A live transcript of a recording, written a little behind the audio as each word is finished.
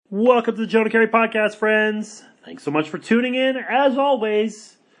Welcome to the Jonah Keri podcast, friends. Thanks so much for tuning in. As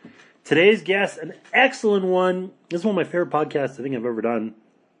always, today's guest, an excellent one. This is one of my favorite podcasts I think I've ever done.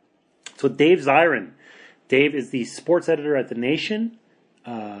 It's with Dave Zirin. Dave is the sports editor at The Nation.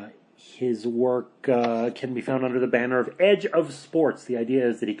 His work can be found under the banner of Edge of Sports. The idea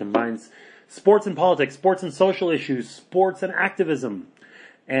is that he combines sports and politics, sports and social issues, sports and activism.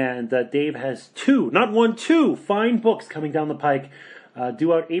 And Dave has two fine books coming down the pike.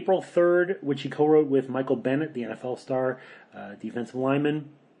 Due out April 3rd, which he co-wrote with Michael Bennett, the NFL star, defensive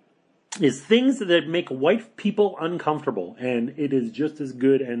lineman, is Things That Make White People Uncomfortable. And it is just as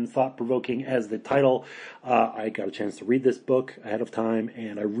good and thought-provoking as the title. I got a chance to read this book ahead of time,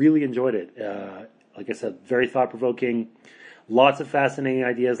 and I really enjoyed it. Like I said, very thought-provoking, lots of fascinating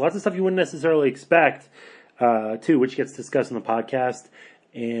ideas, lots of stuff you wouldn't necessarily expect, too, which gets discussed in the podcast.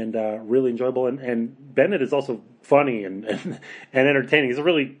 And really enjoyable. And Bennett is also funny and entertaining. It's a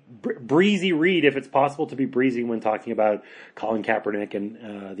really breezy read, if it's possible to be breezy when talking about Colin Kaepernick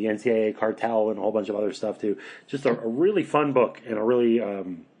and the NCAA cartel and a whole bunch of other stuff too. Just a really fun book, and a really a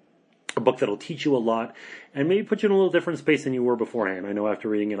book that'll teach you a lot and maybe put you in a little different space than you were beforehand. I know after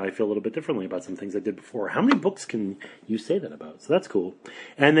reading it, I feel a little bit differently about some things I did before. How many books can you say that about? So that's cool.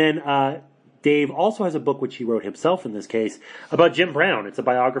 And then Dave also has a book, which he wrote himself in this case, about Jim Brown. It's a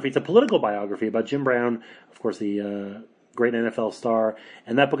biography. It's a political biography about Jim Brown, of course, the great NFL star.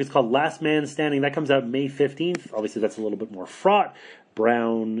 And that book is called Last Man Standing. That comes out May 15th. Obviously, that's a little bit more fraught.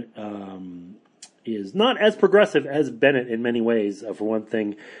 Brown is not as progressive as Bennett in many ways. For one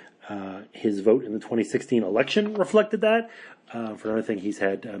thing, his vote in the 2016 election reflected that. For another thing, he's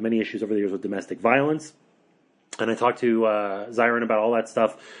had many issues over the years with domestic violence. And I talked to Zirin about all that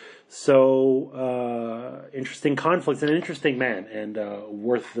stuff. So, interesting conflicts, and an interesting man, and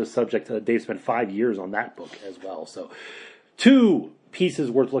worth the subject. Dave spent 5 years on that book as well. So, two pieces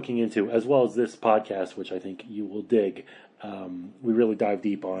worth looking into, as well as this podcast, which I think you will dig. We really dive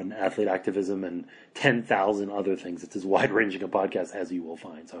deep on athlete activism and 10,000 other things. It's as wide-ranging a podcast as you will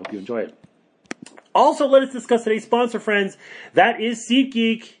find, so I hope you enjoy it. Also, let us discuss today's sponsor, friends. That is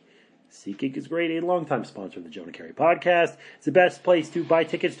SeatGeek. SeatGeek is great, a longtime sponsor of the Jonah Keri podcast. It's the best place to buy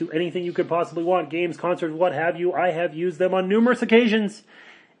tickets to anything you could possibly want, games, concerts, what have you. I have used them on numerous occasions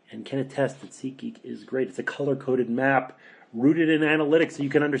and can attest that SeatGeek is great. It's a color-coded map rooted in analytics so you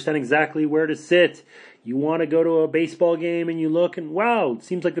can understand exactly where to sit. You want to go to a baseball game and you look and, wow, it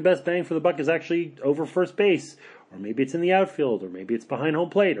seems like the best bang for the buck is actually over first base. Or maybe it's in the outfield, or maybe it's behind home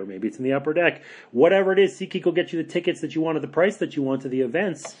plate, or maybe it's in the upper deck. Whatever it is, SeatGeek will get you the tickets that you want at the price that you want to the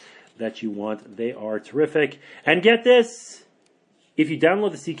events that you want. They are terrific. And get this, if you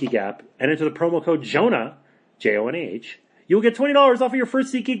download the SeatGeek app and enter the promo code Jonah, J-O-N-A-H, you'll get $20 off of your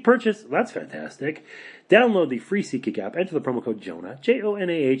first SeatGeek purchase. That's fantastic. Download the free SeatGeek app, enter the promo code Jonah,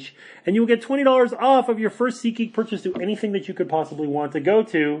 J-O-N-A-H, and you will get $20 off of your first SeatGeek purchase to anything that you could possibly want to go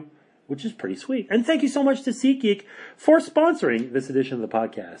to, which is pretty sweet. And thank you so much to SeatGeek for sponsoring this edition of the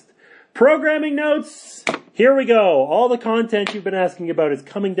podcast. Programming notes. Here we go. All the content you've been asking about is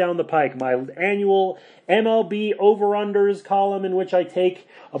coming down the pike. My annual MLB over-unders column, in which I take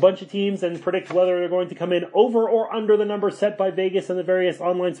a bunch of teams and predict whether they're going to come in over or under the number set by Vegas and the various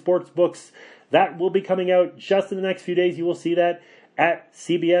online sports books. That will be coming out just in the next few days. You will see that at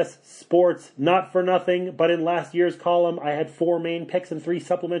CBS Sports. Not for nothing, but in last year's column, I had 4 main picks and 3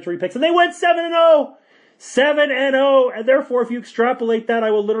 supplementary picks, and they went 7-0! 7-0, and therefore, if you extrapolate that,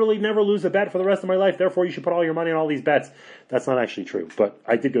 I will literally never lose a bet for the rest of my life. Therefore, you should put all your money on all these bets. That's not actually true, but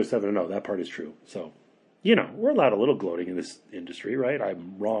I did go 7-0. That part is true. So, you know, we're allowed a little gloating in this industry, right?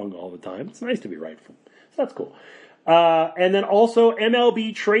 I'm wrong all the time. It's nice to be right. So that's cool. And then also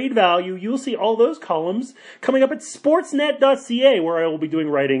MLB trade value. You'll see all those columns coming up at sportsnet.ca, where I will be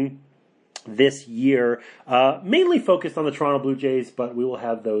doing writing this year, mainly focused on the Toronto Blue Jays, but we will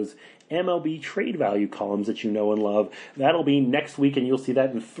have those MLB trade value columns that you know and love. That'll be next week, and you'll see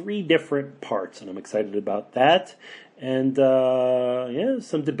that in 3 different parts, and I'm excited about that. And,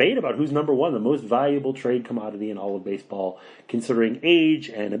 some debate about who's number one, the most valuable trade commodity in all of baseball, considering age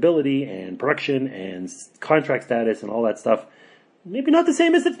and ability and production and contract status and all that stuff. Maybe not the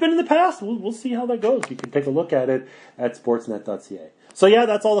same as it's been in the past. We'll see how that goes. You can take a look at it at sportsnet.ca. So, yeah,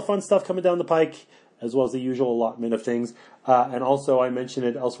 that's all the fun stuff coming down the pike, as well as the usual allotment of things. And also, I mentioned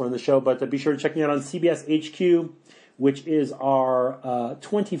it elsewhere in the show, but be sure to check me out on CBS HQ, which is our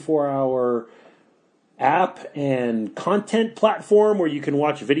 24-hour app and content platform where you can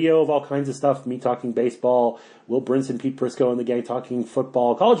watch video of all kinds of stuff. Me talking baseball, Will Brinson, Pete Prisco, and the gang talking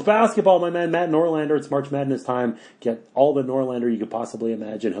football, college basketball. My man Matt Norlander. It's March Madness time. Get all the Norlander you could possibly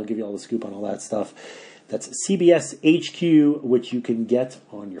imagine. He'll give you all the scoop on all that stuff. That's CBS HQ, which you can get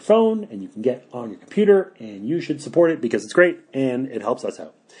on your phone and you can get on your computer, and you should support it because it's great and it helps us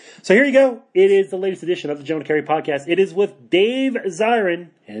out. So here you go. It is the latest edition of the Jonah Keri podcast. It is with Dave Zirin.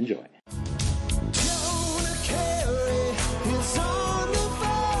 Enjoy. Jonah Keri is on the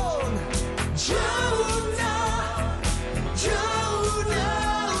phone. Jonah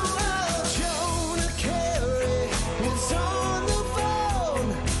Keri is on the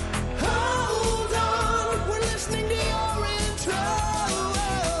phone. Hold on, we're listening to your intro.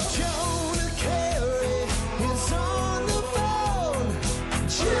 Jonah Keri is on the phone.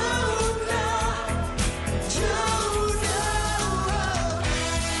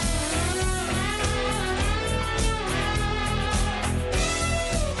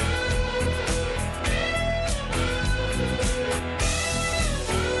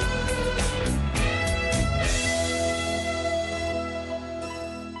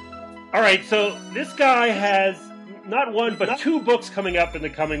 All right, so this guy has not one, but two books coming up in the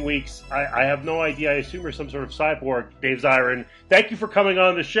coming weeks. I have no idea. I assume you're some sort of cyborg, Dave Zirin. Thank you for coming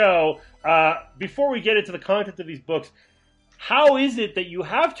on the show. Before we get into the content of these books, how is it that you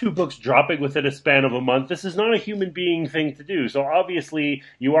have two books dropping within a span of a month? This is not a human being thing to do. So obviously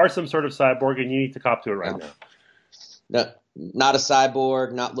you are some sort of cyborg and you need to cop to it right now. No, not a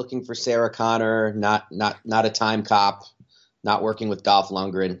cyborg, not looking for Sarah Connor, not a time cop. Not working with Dolph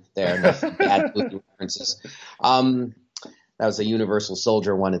Lundgren there. No bad movie references. That was a Universal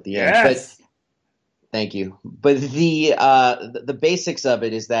Soldier one at the end. Yes. But thank you. But the basics of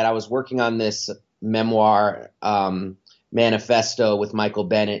it is that I was working on this memoir manifesto with Michael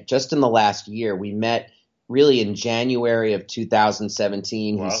Bennett just in the last year. We met really in January of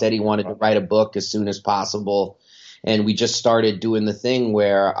 2017. Wow. He said he wanted to write a book as soon as possible. And we just started doing the thing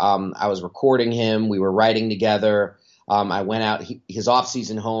where I was recording him. We were writing together. I went out. His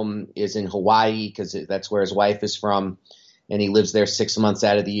off-season home is in Hawaii because that's where his wife is from, and he lives there 6 months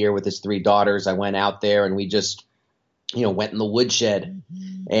out of the year with his 3 daughters. I went out there, and we just, went in the woodshed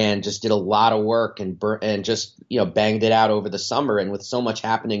and just did a lot of work and just, banged it out over the summer. And with so much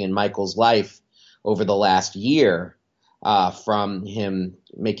happening in Michael's life over the last year, from him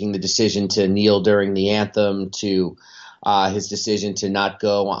making the decision to kneel during the anthem to his decision to not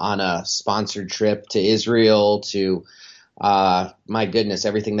go on a sponsored trip to Israel to, my goodness,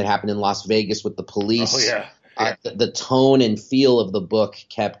 everything that happened in Las Vegas with the police. Oh, yeah. The tone and feel of the book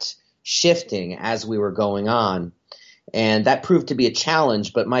kept shifting as we were going on. And that proved to be a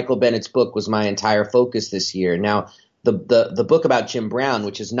challenge, but Michael Bennett's book was my entire focus this year. Now, the book about Jim Brown,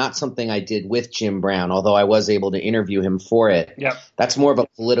 which is not something I did with Jim Brown, although I was able to interview him for it. Yep. That's more of a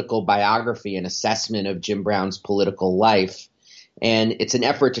political biography, an assessment of Jim Brown's political life. And it's an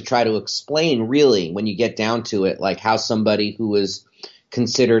effort to try to explain, really, when you get down to it, like how somebody who was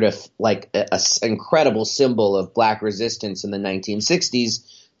considered a incredible symbol of black resistance in the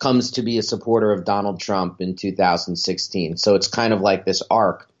 1960s comes to be a supporter of Donald Trump in 2016. So it's kind of like this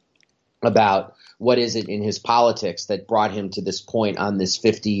arc about what is it in his politics that brought him to this point on this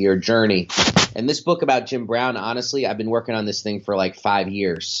 50-year journey. And this book about Jim Brown, honestly, I've been working on this thing for like 5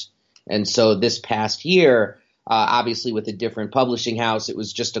 years. And so this past year, obviously with a different publishing house, it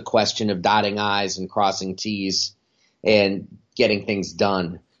was just a question of dotting I's and crossing T's and getting things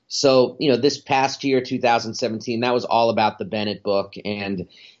done. So, this past year, 2017, that was all about the Bennett book. And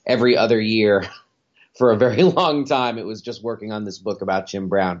every other year for a very long time, it was just working on this book about Jim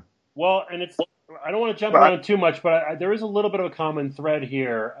Brown. Well, and I don't want to jump around too much, but there is a little bit of a common thread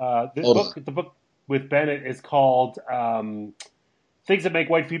here. The book with Bennett is called Things That Make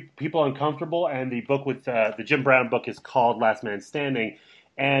White People Uncomfortable, and the book with the Jim Brown book is called Last Man Standing.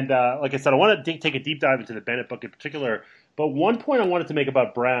 And like I said, I want to take a deep dive into the Bennett book in particular. But one point I wanted to make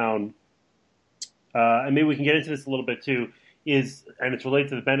about Brown, and maybe we can get into this a little bit too, and it's related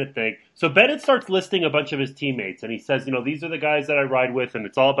to the Bennett thing. So Bennett starts listing a bunch of his teammates, and he says, these are the guys that I ride with, and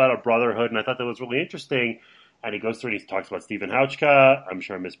it's all about a brotherhood, and I thought that was really interesting. And he goes through and he talks about Stephen Hauchka, I'm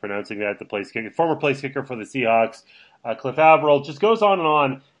sure I'm mispronouncing that, former place kicker for the Seahawks, Cliff Averill, just goes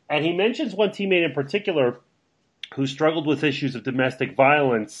on, and he mentions one teammate in particular who struggled with issues of domestic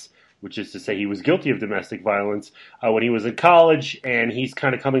violence, which is to say he was guilty of domestic violence when he was in college, and he's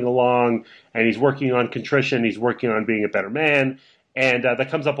kind of coming along, and he's working on contrition, he's working on being a better man, and that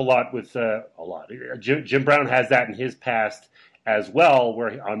comes up a lot with Jim Brown has that in his past as well,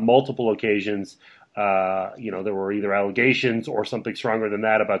 where on multiple occasions, there were either allegations or something stronger than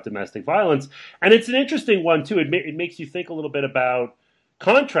that about domestic violence, and it's an interesting one too. It makes you think a little bit about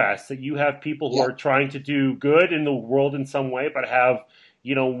contrasts, that you have people who are trying to do good in the world in some way, but have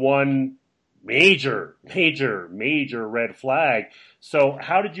one Major red flag. So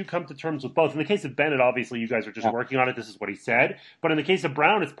how did you come to terms with both? In the case of Bennett, obviously you guys are just working on it. This is what he said. But in the case of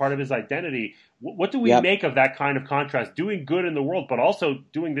Brown, it's part of his identity. What do we make of that kind of contrast? Doing good in the world, but also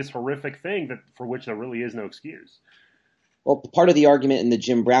doing this horrific thing that for which there really is no excuse. Well, part of the argument in the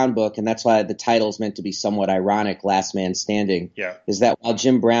Jim Brown book, and that's why the title is meant to be somewhat ironic, Last Man Standing, is that while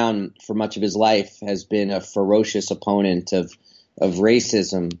Jim Brown, for much of his life, has been a ferocious opponent of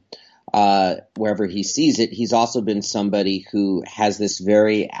racism, wherever he sees it, he's also been somebody who has this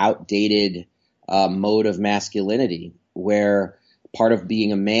very outdated mode of masculinity, where part of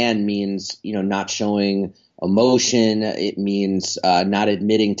being a man means, not showing emotion. It means not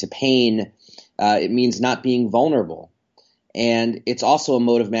admitting to pain. It means not being vulnerable. And it's also a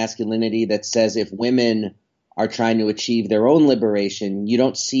mode of masculinity that says if women are trying to achieve their own liberation, you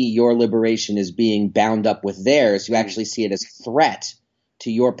don't see your liberation as being bound up with theirs. You actually see it as a threat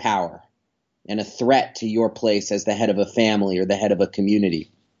to your power and a threat to your place as the head of a family or the head of a community.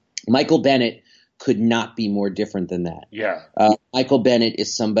 Michael Bennett could not be more different than that. Yeah. Michael Bennett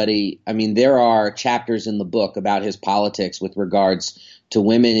is somebody, there are chapters in the book about his politics with regards to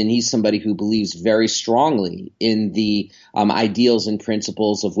women, and he's somebody who believes very strongly in the ideals and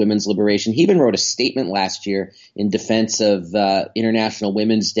principles of women's liberation. He even wrote a statement last year in defense of International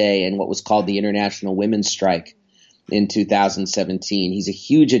Women's Day and what was called the International Women's Strike in 2017. He's a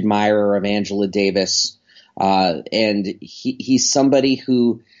huge admirer of Angela Davis, and he's somebody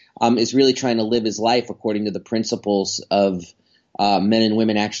who is really trying to live his life according to the principles of men and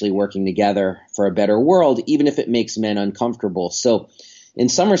women actually working together for a better world, even if it makes men uncomfortable. So in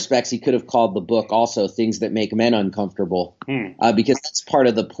some respects, he could have called the book also Things That Make Men Uncomfortable, because that's part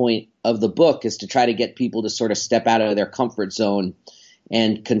of the point of the book, is to try to get people to sort of step out of their comfort zone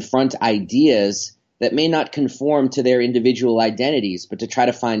and confront ideas that may not conform to their individual identities, but to try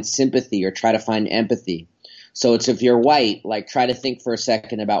to find sympathy or try to find empathy. So it's, if you're white, try to think for a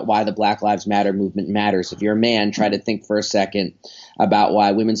second about why the Black Lives Matter movement matters. If you're a man, try to think for a second about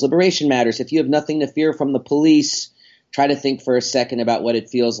why women's liberation matters. If you have nothing to fear from the police, try to think for a second about what it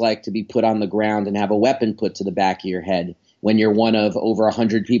feels like to be put on the ground and have a weapon put to the back of your head when you're one of over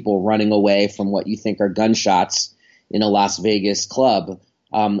 100 people running away from what you think are gunshots in a Las Vegas club,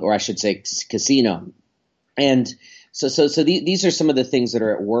 or I should say casino. And so these are some of the things that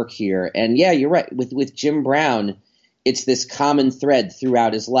are at work here. And yeah, you're right. With Jim Brown, it's this common thread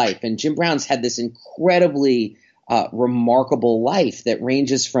throughout his life. And Jim Brown's had this incredibly remarkable life that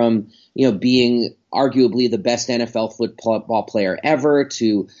ranges from, being arguably the best NFL football player ever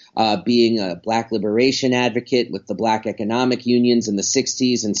to being a black liberation advocate with the black economic unions in the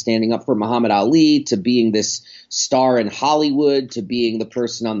 60s and standing up for Muhammad Ali, to being this star in Hollywood, to being the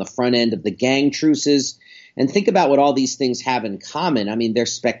person on the front end of the gang truces. And think about what all these things have in common. They're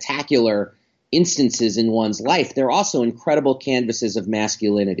spectacular instances in one's life. They're also incredible canvases of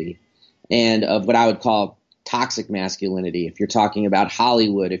masculinity and of what I would call toxic masculinity. If you're talking about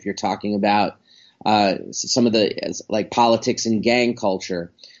Hollywood, if you're talking about some of the politics and gang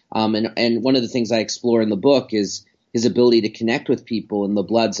culture. And one of the things I explore in the book is his ability to connect with people in the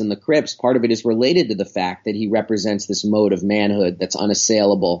Bloods and the Crips. Part of it is related to the fact that he represents this mode of manhood that's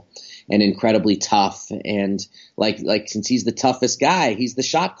unassailable and incredibly tough. And since he's the toughest guy, he's the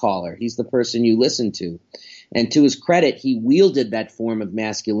shot caller. He's the person you listen to. And to his credit, he wielded that form of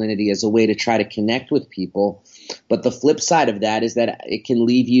masculinity as a way to try to connect with people. But the flip side of that is that it can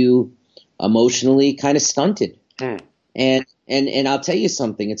leave you emotionally kind of stunted. And I'll tell you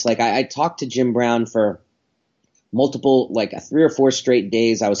something. It's I talked to Jim Brown for multiple, 3 or 4 straight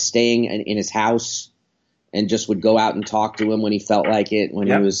days. I was staying in his house and just would go out and talk to him when he felt like it, when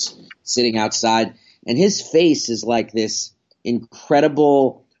he was sitting outside. And his face is like this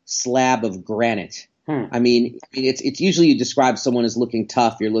incredible slab of granite. It's usually you describe someone as looking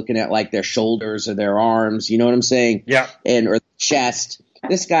tough. You're looking at their shoulders or their arms. You know what I'm saying? Yeah. Or the chest.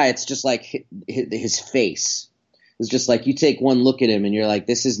 This guy, it's just like his face. It's just like you take one look at him and you're like,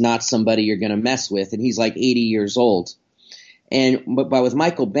 this is not somebody you're going to mess with. And he's 80 years old. But with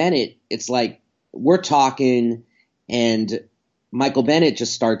Michael Bennett, it's we're talking and Michael Bennett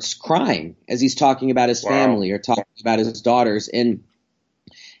just starts crying as he's talking about his family or talking about his daughters. And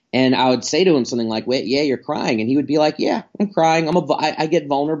I would say to him something like, wait, yeah, you're crying. And he would be like, yeah, I'm crying. I get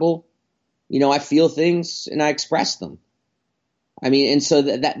vulnerable. I feel things and I express them. And so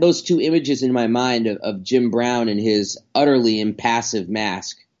that those two images in my mind of Jim Brown and his utterly impassive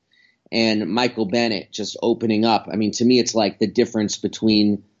mask and Michael Bennett just opening up. To me, it's like the difference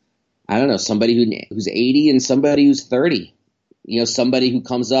between, I don't know, somebody who's 80 and somebody who's 30. Somebody who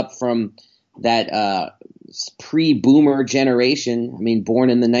comes up from that pre-boomer generation. I mean, born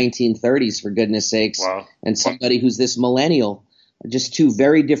in the 1930s, for goodness sakes. Wow. And somebody who's this millennial. Just two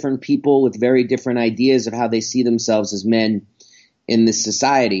very different people with very different ideas of how they see themselves as men in this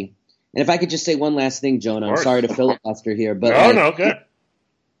society. And if I could just say one last thing, Jonah, I'm sorry to filibuster here, but no, good.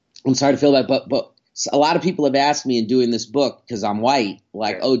 I'm sorry to filibuster, but a lot of people have asked me in doing this book, because I'm white,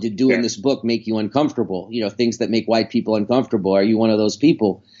 like, oh, did doing this book make you uncomfortable? You know, things that make white people uncomfortable. Are you one of those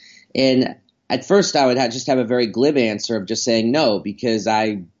people? And at first I would just have a very glib answer of just saying no, because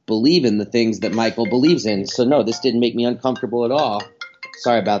I believe in the things that Michael believes in. So no, this didn't make me uncomfortable at all.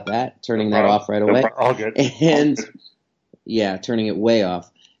 Sorry about that. Turning that off right away. All good. And yeah, turning it way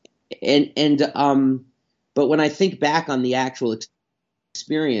off. But when I think back on the actual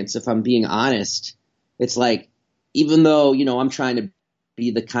experience, if I'm being honest, it's like, even though, you know, I'm trying to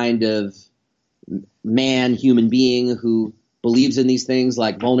be the kind of man, human being who believes in these things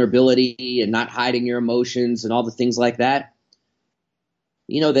like vulnerability and not hiding your emotions and all the things like that,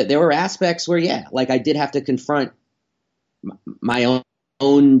 you know, that there were aspects where, yeah, like I did have to confront my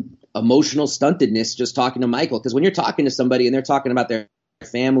own emotional stuntedness just talking to Michael. Because when you're talking to somebody and they're talking about their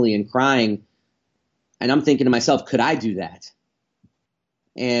family and crying, and I'm thinking to myself, could I do that?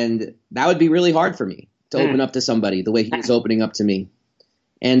 And that would be really hard for me to open up to somebody the way he was opening up to me.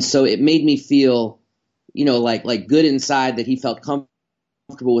 And so it made me feel, you know, like good inside that he felt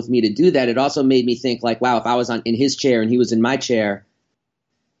comfortable with me to do that. It also made me think like, wow, if I was in his chair and he was in my chair,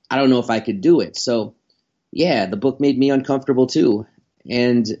 I don't know if I could do it. So yeah, the book made me uncomfortable too.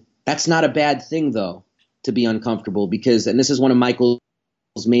 And that's not a bad thing though, to be uncomfortable, because, and this is one of Michael's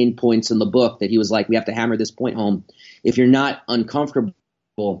main points in the book, that he was like, we have to hammer this point home. If you're not uncomfortable,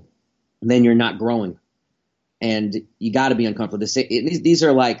 then you're not growing. And you got to be uncomfortable. These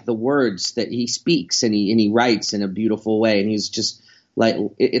are like the words that he speaks and he writes in a beautiful way. And he's just like,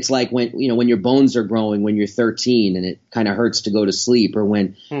 it's like when, you know, when your bones are growing when you're 13 and it kind of hurts to go to sleep, or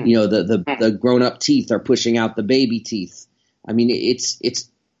when, you know, the grown up teeth are pushing out the baby teeth. I mean, it's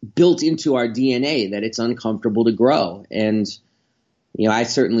built into our DNA that it's uncomfortable to grow. And, you know, I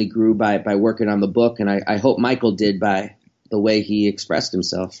certainly grew by working on the book, and I hope Michael did by the way he expressed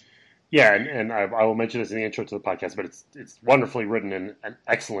himself. Yeah, and I will mention this in the intro to the podcast, but it's wonderfully written and an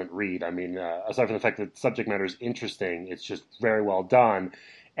excellent read. I mean, aside from the fact that the subject matter is interesting, it's just very well done.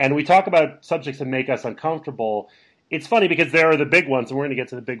 And we talk about subjects that make us uncomfortable. It's funny because there are the big ones, and we're going to get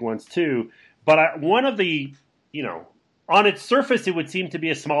to the big ones too. But one of the, you know, on its surface, it would seem to be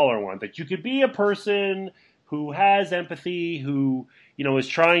a smaller one, that you could be a person who has empathy, who, you know, is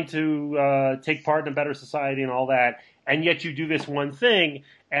trying to take part in a better society and all that, and yet you do this one thing.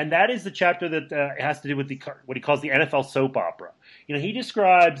 And that is the chapter that has to do with what he calls the NFL soap opera. You know, he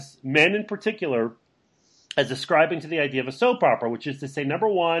describes men in particular as ascribing to the idea of a soap opera, which is to say, number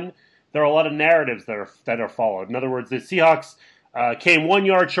one, there are a lot of narratives that are followed. In other words, the Seahawks came 1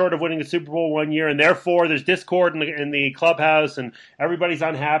 yard short of winning the Super Bowl one year, and therefore there's discord in the clubhouse, and everybody's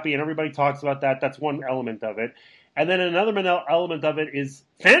unhappy, and everybody talks about that. That's one element of it. And then another element of it is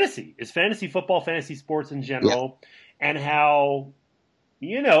fantasy football, fantasy sports in general, and how,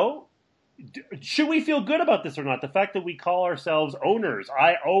 you know, should we feel good about this or not? The fact that we call ourselves owners.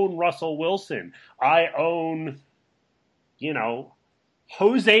 I own Russell Wilson. I own, you know,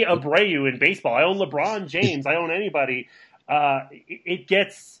 Jose Abreu in baseball. I own LeBron James. I own anybody. It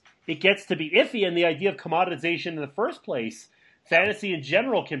gets to be iffy, and the idea of commoditization in the first place, fantasy in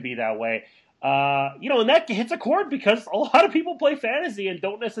general can be that way. You know, and that hits a chord because a lot of people play fantasy and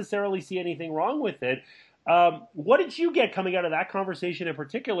don't necessarily see anything wrong with it. What did you get coming out of that conversation in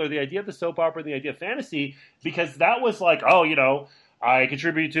particular, the idea of the soap opera and the idea of fantasy? Because that was like, oh, you know, I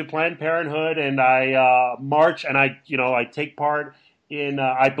contribute to Planned Parenthood, and I march, and I take part in,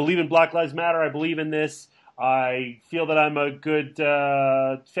 I believe in Black Lives Matter, I believe in this, I feel that I'm a good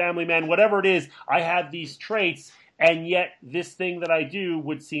family man, whatever it is, I have these traits, and yet this thing that I do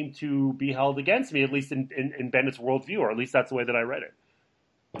would seem to be held against me, at least in Bennett's worldview, or at least that's the way that I read it.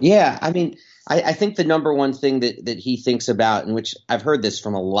 Yeah, I mean, I think the number one thing that he thinks about, and which I've heard this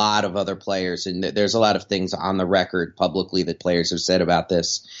from a lot of other players, and there's a lot of things on the record publicly that players have said about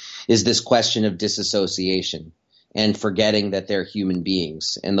this, is this question of disassociation and forgetting that they're human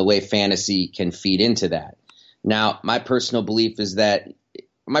beings, and the way fantasy can feed into that. Now, my personal belief is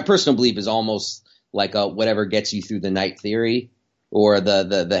almost like a whatever gets you through the night theory, or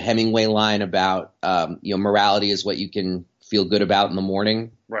the Hemingway line about morality is what you can feel good about in the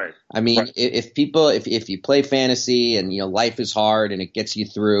morning. Right. I mean, if you play fantasy and, you know, life is hard and it gets you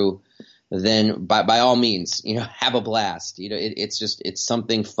through, then by all means, you know, have a blast. You know, it's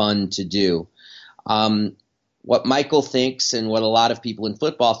something fun to do. What Michael thinks, and what a lot of people in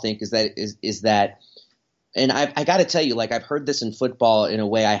football think, is that And I got to tell you, like, I've heard this in football in a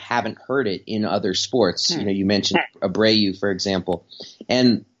way I haven't heard it in other sports. You know, you mentioned Abreu, for example.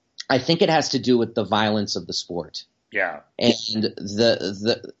 And I think it has to do with the violence of the sport. Yeah. And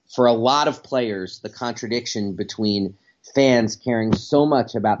for a lot of players, the contradiction between fans caring so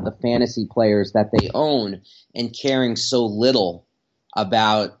much about the fantasy players that they own and caring so little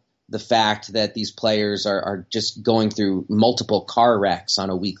about the fact that these players are just going through multiple car wrecks on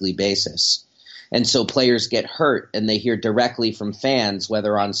a weekly basis. And so players get hurt and they hear directly from fans,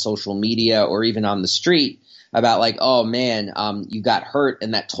 whether on social media or even on the street, about like, oh man, you got hurt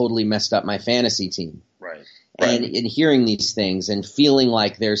and that totally messed up my fantasy team. Right. And in hearing these things and feeling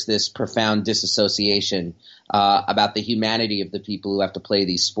like there's this profound disassociation about the humanity of the people who have to play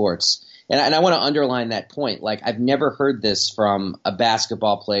these sports. And I want to underline that point. Like, I've never heard this from a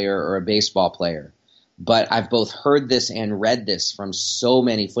basketball player or a baseball player, but I've both heard this and read this from so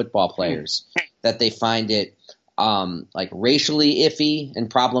many football players that they find it like racially iffy and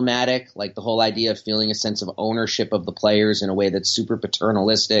problematic, like the whole idea of feeling a sense of ownership of the players in a way that's super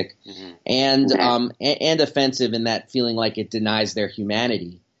paternalistic, and offensive in that feeling like it denies their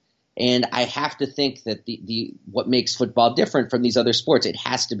humanity. And I have to think that the what makes football different from these other sports, it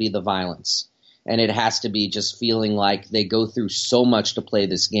has to be the violence, and it has to be just feeling like they go through so much to play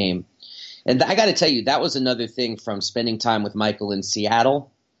this game. And I got to tell you, that was another thing from spending time with Michael in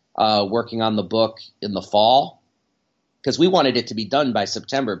Seattle, working on the book in the fall, because we wanted it to be done by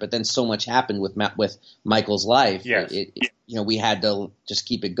September, but then so much happened with Michael's life. Yes. We had to just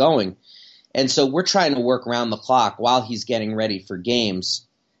keep it going. And so we're trying to work around the clock while he's getting ready for games.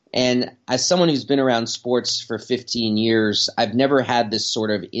 And as someone who's been around sports for 15 years, I've never had this sort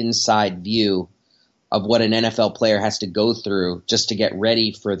of inside view of what an NFL player has to go through just to get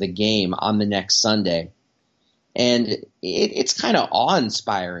ready for the game on the next Sunday. And it's kind of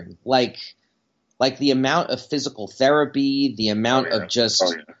awe-inspiring. Like the amount of physical therapy, the amount of just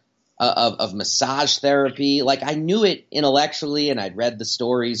of massage therapy. Like, I knew it intellectually and I'd read the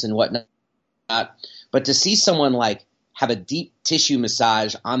stories and whatnot, but to see someone like have a deep tissue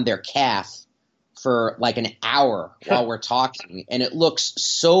massage on their calf for like an hour while we're talking, and it looks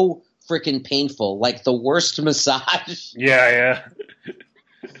so freaking painful, like the worst massage. Yeah.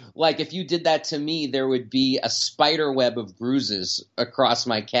 Like, if you did that to me, there would be a spider web of bruises across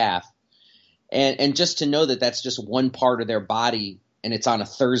my calf. And just to know that that's just one part of their body, and it's on a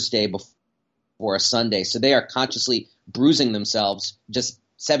Thursday before a Sunday. So they are consciously bruising themselves just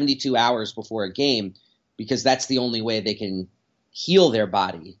 72 hours before a game, because that's the only way they can heal their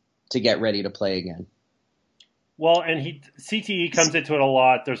body to get ready to play again. Well, and CTE comes into it a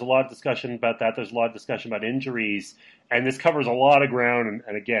lot. There's a lot of discussion about that. There's a lot of discussion about injuries. And this covers a lot of ground.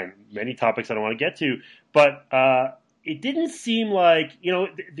 And again, many topics I don't want to get to. But it didn't seem like,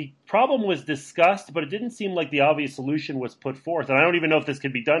 the problem was discussed, but it didn't seem like the obvious solution was put forth. And I don't even know if this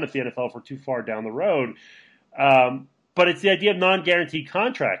could be done if the NFL were too far down the road. But it's the idea of non-guaranteed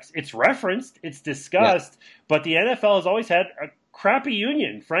contracts. It's referenced, it's discussed, but the NFL has always had a crappy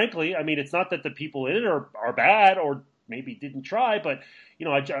union, frankly. I mean, it's not that the people in it are bad or maybe didn't try, but,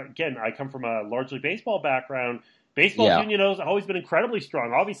 I come from a largely baseball background. Baseball's union has always been incredibly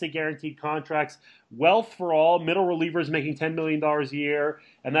strong. Obviously, guaranteed contracts, wealth for all, middle relievers making $10 million a year,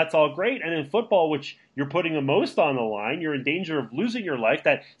 and that's all great. And in football, which you're putting the most on the line, you're in danger of losing your life.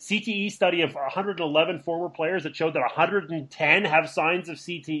 That CTE study of 111 former players that showed that 110 have signs of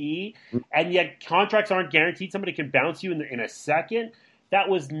CTE, and yet contracts aren't guaranteed. Somebody can bounce you in a second. That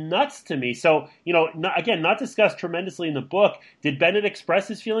was nuts to me. So, not discussed tremendously in the book. Did Bennett express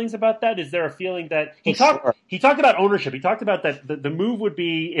his feelings about that? Is there a feeling that he talked about ownership? He talked about that the move would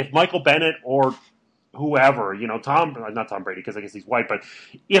be if Michael Bennett or whoever, not Tom Brady because I guess he's white, but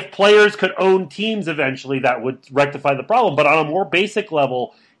if players could own teams eventually, that would rectify the problem. But on a more basic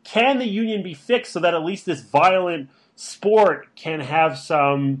level, can the union be fixed so that at least this violent sport can have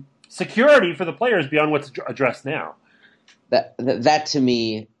some security for the players beyond what's addressed now? That to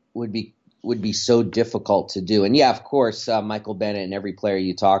me would be so difficult to do. And yeah, of course, Michael Bennett and every player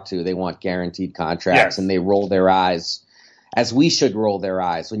you talk to, they want guaranteed contracts, and they roll their eyes, as we should roll their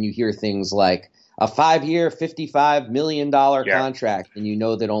eyes when you hear things like a 5-year, $55 million contract, and you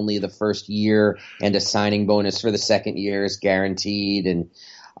know that only the first year and a signing bonus for the second year is guaranteed. And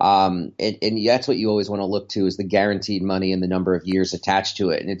that's what you always want to look to, is the guaranteed money and the number of years attached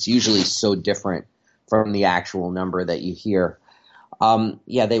to it. And it's usually so different from the actual number that you hear.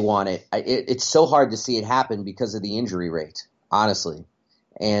 They want it. It's so hard to see it happen because of the injury rate, honestly.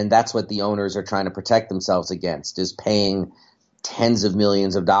 And that's what the owners are trying to protect themselves against, is paying tens of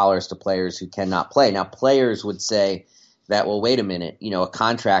millions of dollars to players who cannot play. Now, players would say that, well, wait a minute, a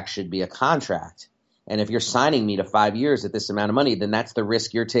contract should be a contract. And if you're signing me to 5 years at this amount of money, then that's the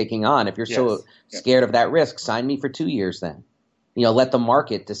risk you're taking on. If you're so scared of that risk, sign me for 2 years then. Let the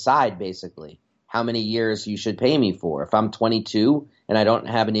market decide basically how many years you should pay me for. If I'm 22 and I don't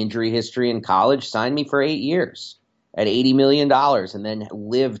have an injury history in college, sign me for 8 years at $80 million and then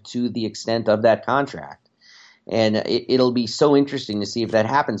live to the extent of that contract. And it'll be so interesting to see if that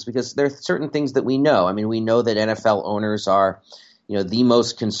happens, because there are certain things that we know. I mean, we know that NFL owners are, the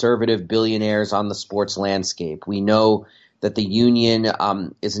most conservative billionaires on the sports landscape. We know that the union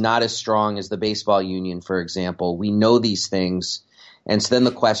is not as strong as the baseball union, for example. We know these things. And so then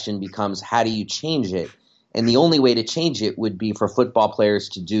the question becomes, how do you change it? And the only way to change it would be for football players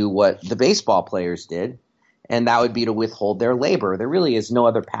to do what the baseball players did, and that would be to withhold their labor. There really is no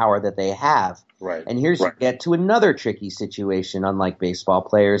other power that they have. Right. And here's you get to another tricky situation, unlike baseball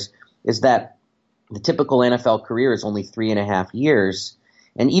players, is that the typical NFL career is only 3.5 years.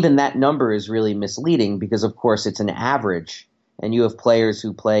 And even that number is really misleading because, of course, it's an average. And you have players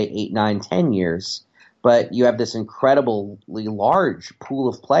who play 8, 9, 10 years. But you have this incredibly large pool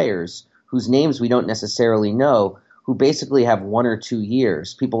of players whose names we don't necessarily know, who basically have 1 or 2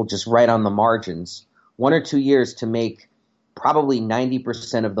 years. People just write on the margins, 1 or 2 years to make probably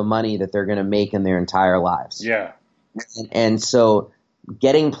 90% of the money that they're going to make in their entire lives. Yeah. And so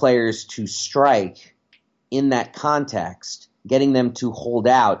getting players to strike in that context, getting them to hold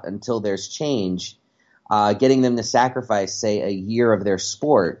out until there's change, getting them to sacrifice, say, a year of their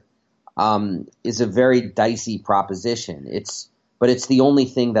sport, is a very dicey proposition. But it's the only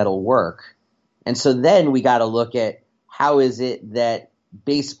thing that'll work. And so then we got to look at how is it that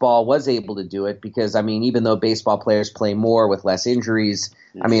baseball was able to do it, because, I mean, even though baseball players play more with less injuries,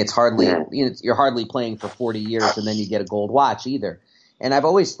 I mean, it's hardly you're hardly playing for 40 years and then you get a gold watch either. And I've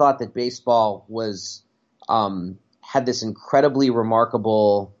always thought that baseball was had this incredibly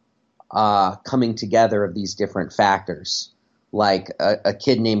remarkable coming together of these different factors, like a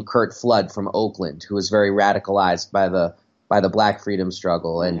kid named Curt Flood from Oakland, who was very radicalized by the Black freedom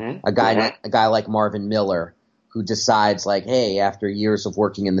struggle, and a guy like Marvin Miller, who decides, like, hey, after years of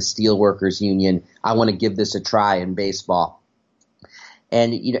working in the Steelworkers Union, I want to give this a try in baseball.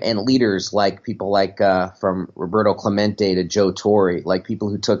 And and leaders like people like from Roberto Clemente to Joe Torre, like people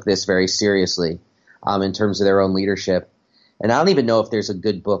who took this very seriously in terms of their own leadership. And I don't even know if there's a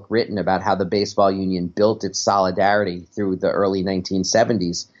good book written about how the baseball union built its solidarity through the early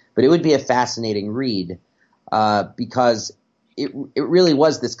 1970s, but it would be a fascinating read because it really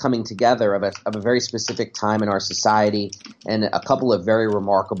was this coming together of a very specific time in our society and a couple of very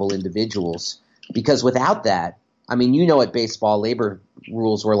remarkable individuals. Because without that, I mean, what baseball labor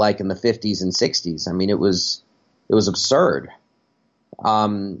rules were like in the 50s and 60s. I mean, it was absurd.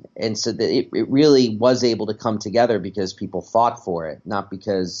 And so it really was able to come together because people fought for it, not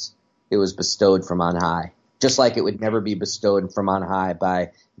because it was bestowed from on high, just like it would never be bestowed from on high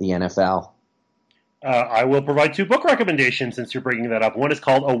by the NFL. I will provide 2 book recommendations since you're bringing that up. One is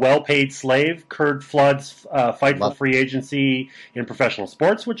called A Well-Paid Slave, Curt Flood's Fight for Free Agency in Professional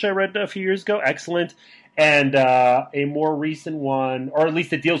Sports, which I read a few years ago. Excellent. And a more recent one, or at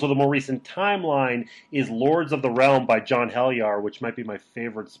least it deals with a more recent timeline, is Lords of the Realm by John Helyar, which might be my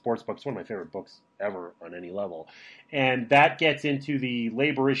favorite sports book. It's one of my favorite books ever on any level. And that gets into the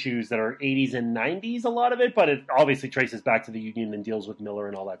labor issues that are 80s and 90s, a lot of it, but it obviously traces back to the union and deals with Miller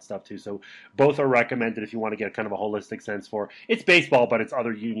and all that stuff too. So both are recommended if you want to get kind of a holistic sense for it's baseball, but it's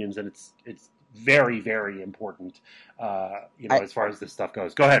other unions, and it's very, very important, as far as this stuff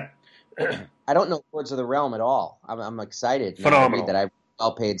goes. Go ahead. I don't know Lords of the Realm at all. I'm excited. Phenomenal. That I'm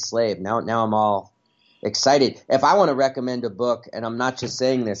Well-Paid Slave. Now I'm all excited. If I want to recommend a book, and I'm not just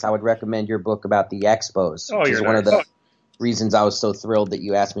saying this, I would recommend your book about the Expos, which is one of the reasons I was so thrilled that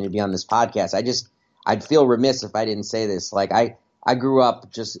you asked me to be on this podcast. I'd feel remiss if I didn't say this. Like I grew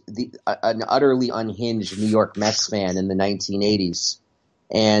up just an utterly unhinged New York Mets fan in the 1980s,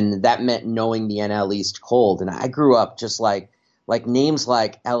 and that meant knowing the NL East cold. And I grew up just like names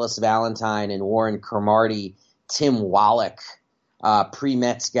like Ellis Valentine and Warren Cromartie, Tim Wallach,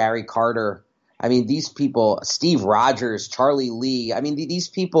 pre-Mets Gary Carter. I mean, these people, Steve Rogers, Charlie Lee. I mean, these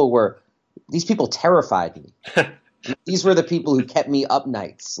people terrified me. These were the people who kept me up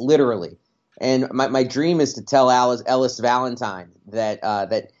nights, literally. And my dream is to tell Ellis Valentine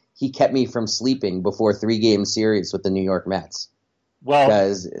that he kept me from sleeping before 3-game series with the New York Mets. Well,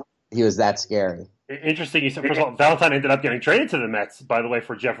 because he was that scary. Interesting. You said, first of all, Valentine ended up getting traded to the Mets, by the way,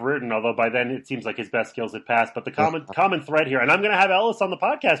 for Jeff Reardon, although by then it seems like his best skills had passed. But the common thread here, and I'm going to have Ellis on the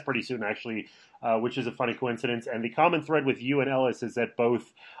podcast pretty soon, actually, which is a funny coincidence. And the common thread with you and Ellis is that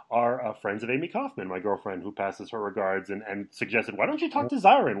both are friends of Amy Kaufman, my girlfriend, who passes her regards and suggested, why don't you talk to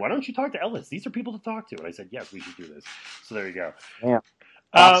Zirin? Why don't you talk to Ellis? These are people to talk to. And I said, yes, we should do this. So there you go. Yeah.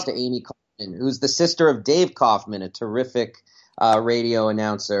 Props to Amy Kaufman, who's the sister of Dave Kaufman, a terrific radio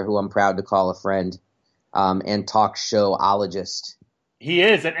announcer who I'm proud to call a friend, and talk showologist. He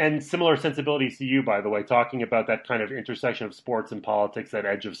is, and similar sensibilities to you, by the way, talking about that kind of intersection of sports and politics, that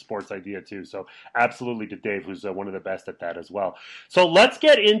edge of sports idea, too. So absolutely to Dave, who's one of the best at that as well. So let's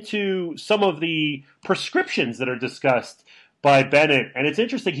get into some of the prescriptions that are discussed by Bennett. And it's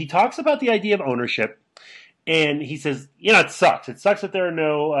interesting. He talks about the idea of ownership, and he says, it sucks. It sucks that there are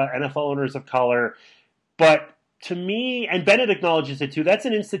no NFL owners of color, but to me, and Bennett acknowledges it too, that's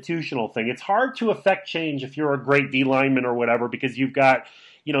an institutional thing. It's hard to affect change if you're a great D lineman or whatever, because you've got,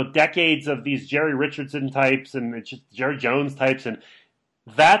 decades of these Jerry Richardson types and it's just Jerry Jones types, and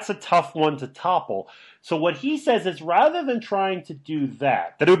that's a tough one to topple. So what he says is, rather than trying to do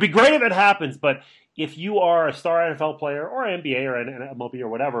that it would be great if it happens, but if you are a star NFL player or NBA or an MLB or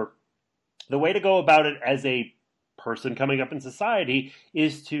whatever, the way to go about it as a person coming up in society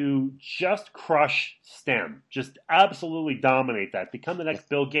is to just crush STEM. Just absolutely dominate that. Become the next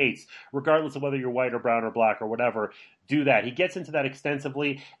Bill Gates, regardless of whether you're white or brown or black or whatever. Do that. He gets into that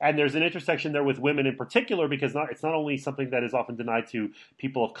extensively, and there's an intersection there with women in particular, because it's not only something that is often denied to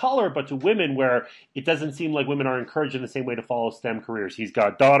people of color, but to women, where it doesn't seem like women are encouraged in the same way to follow STEM careers. He's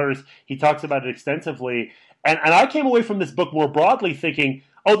got daughters. He talks about it extensively. And I came away from this book more broadly thinking,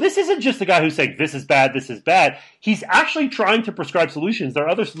 oh, this isn't just a guy who's saying, this is bad, this is bad. He's actually trying to prescribe solutions. There are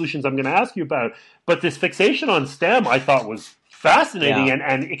other solutions I'm going to ask you about. But this fixation on STEM, I thought, was fascinating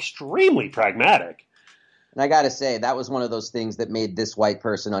and extremely pragmatic. And I got to say, that was one of those things that made this white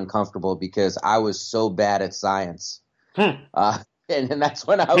person uncomfortable, because I was so bad at science. And that's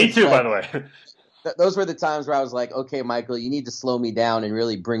when I was Me too, by the way. Those were the times where I was like, okay, Michael, you need to slow me down and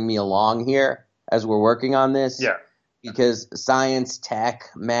really bring me along here as we're working on this. Yeah. Because science, tech,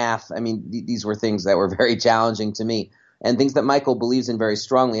 math, these were things that were very challenging to me, and things that Michael believes in very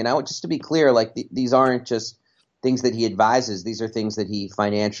strongly. And just to be clear, these aren't just things that he advises. These are things that he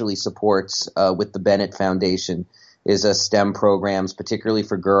financially supports with the Bennett Foundation, is STEM programs, particularly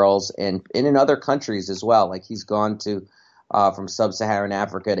for girls, and in other countries as well. Like, he's gone to from sub-Saharan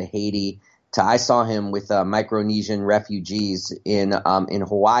Africa to Haiti. I saw him with Micronesian refugees in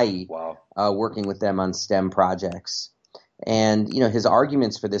Hawaii. Wow. Working with them on STEM projects. And, his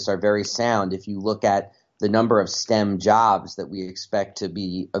arguments for this are very sound. If you look at the number of STEM jobs that we expect to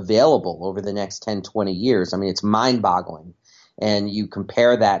be available over the next 10, 20 years, it's mind-boggling. And you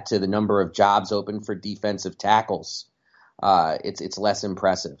compare that to the number of jobs open for defensive tackles, it's less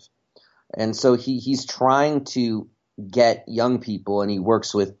impressive. And so he's trying to get young people, and he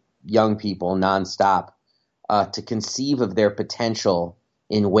works with young people nonstop, to conceive of their potential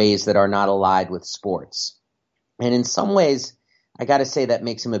in ways that are not allied with sports. And in some ways, I got to say that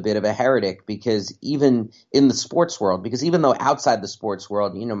makes him a bit of a heretic, because even in the sports world, because even though outside the sports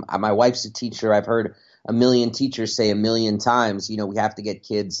world, my wife's a teacher, I've heard a million teachers say a million times, we have to get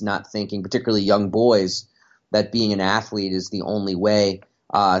kids not thinking, particularly young boys, that being an athlete is the only way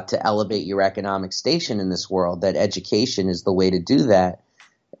to elevate your economic station in this world, that education is the way to do that.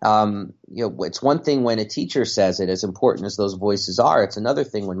 It's one thing when a teacher says it, as important as those voices are. It's another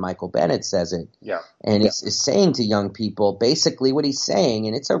thing when Michael Bennett says it. Yeah. And is saying to young people, basically what he's saying,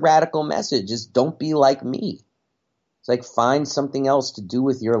 and it's a radical message, is don't be like me. It's like, find something else to do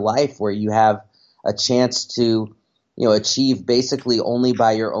with your life where you have a chance to, achieve basically only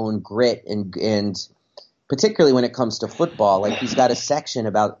by your own grit, and particularly when it comes to football. Like, he's got a section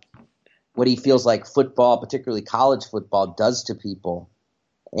about what he feels like football, particularly college football, does to people.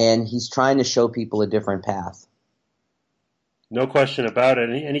 And he's trying to show people a different path. No question about it.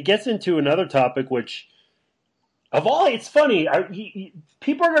 And he gets into another topic, which, it's funny.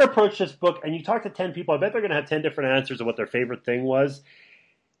 People are going to approach this book, and you talk to 10 people, I bet they're going to have 10 different answers of what their favorite thing was.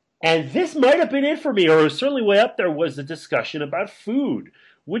 And this might have been it for me, or it was certainly way up there, was the discussion about food,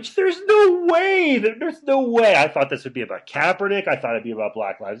 which there's no way. I thought this would be about Kaepernick. I thought it'd be about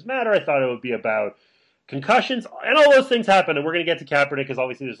Black Lives Matter. I thought it would be about concussions, and all those things happen, and we're going to get to Kaepernick because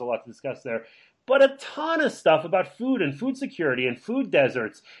obviously there's a lot to discuss there. But a ton of stuff about food and food security and food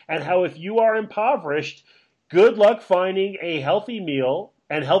deserts, and how if you are impoverished, good luck finding a healthy meal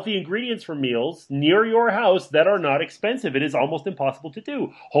and healthy ingredients for meals near your house that are not expensive. It is almost impossible to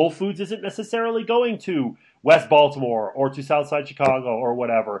do. Whole Foods isn't necessarily going to West Baltimore or to Southside Chicago or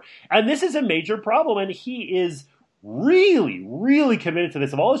whatever. And this is a major problem, and he is really, really committed to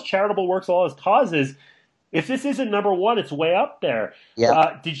this. Of all his charitable works, all his causes, if this isn't number one, it's way up there.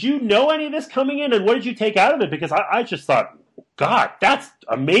 Yeah. Did you know any of this coming in, and what did you take out of it? Because I just thought, God, that's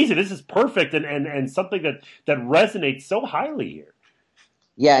amazing. This is perfect and something that resonates so highly here.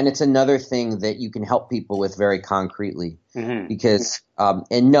 Yeah, and it's another thing that you can help people with very concretely. Mm-hmm. Because,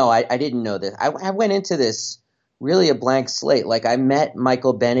 and no, I didn't know this. I went into this really a blank slate. Like, I met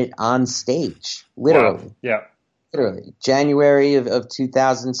Michael Bennett on stage, literally. Wow. Yeah. Literally. January of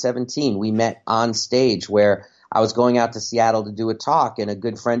 2017, we met on stage where I was going out to Seattle to do a talk, and a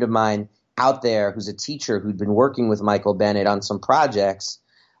good friend of mine out there who's a teacher who'd been working with Michael Bennett on some projects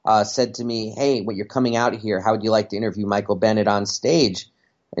said to me, hey, when you're coming out here, how would you like to interview Michael Bennett on stage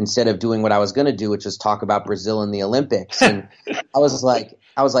instead of doing what I was going to do, which is talk about Brazil in the Olympics? And I was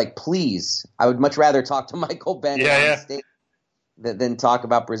like, please, I would much rather talk to Michael Bennett on stage than talk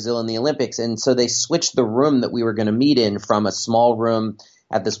about Brazil in the Olympics. And so they switched the room that we were going to meet in from a small room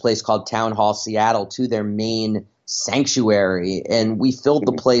at this place called Town Hall Seattle to their main sanctuary. And we filled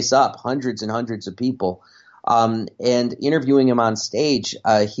the place up, hundreds and hundreds of people. And interviewing him on stage,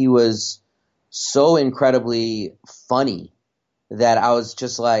 he was so incredibly funny that I was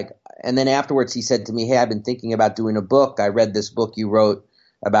just like, and then afterwards he said to me, hey, I've been thinking about doing a book. I read this book you wrote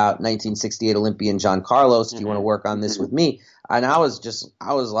about 1968 Olympian John Carlos. Do you want to work on this with me? And I was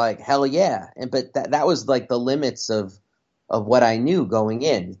like, hell yeah. But that was like the limits of what I knew going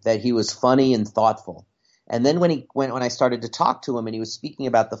in, that he was funny and thoughtful. And then when I started to talk to him and he was speaking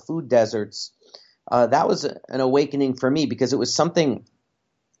about the food deserts, that was an awakening for me, because it was something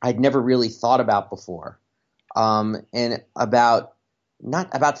I'd never really thought about before. And not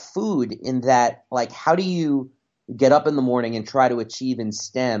about food, in that, like, how do you get up in the morning and try to achieve in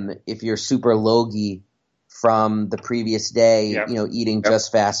STEM if you're super logy from the previous day, eating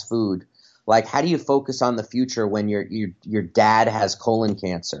just fast food? Like, how do you focus on the future when your dad has colon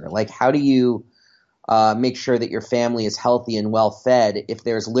cancer? Like, how do you make sure that your family is healthy and well fed if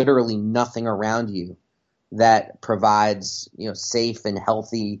there's literally nothing around you that provides, safe and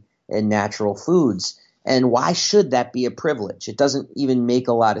healthy and natural foods? And why should that be a privilege? It doesn't even make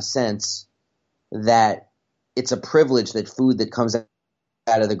a lot of sense that it's a privilege that food that comes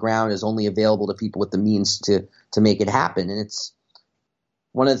out of the ground is only available to people with the means to make it happen. And it's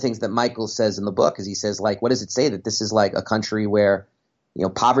one of the things that Michael says in the book, is he says, like, what does it say? That this is like a country where,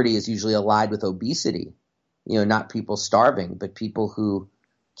 poverty is usually allied with obesity, not people starving, but people who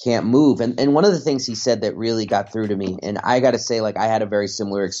can't move. And one of the things he said that really got through to me, and I got to say, like, I had a very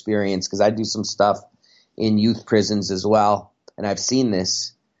similar experience because I do some stuff in youth prisons as well, and I've seen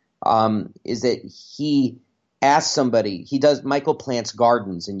this, is that he asked somebody, Michael plants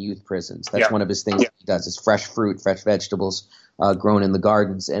gardens in youth prisons. That's one of his things he does, is fresh fruit, fresh vegetables grown in the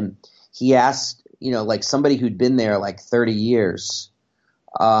gardens. And he asked, like, somebody who'd been there like 30 years,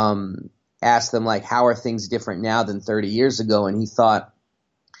 asked them, like, how are things different now than 30 years ago? And he thought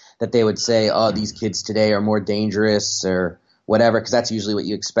that they would say, oh, these kids today are more dangerous or whatever, because that's usually what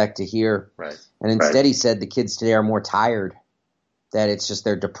you expect to hear. Right. And instead he said the kids today are more tired, that it's just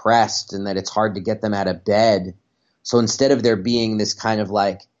they're depressed and that it's hard to get them out of bed. So instead of there being this kind of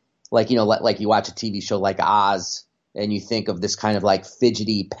like you watch a TV show like Oz and you think of this kind of like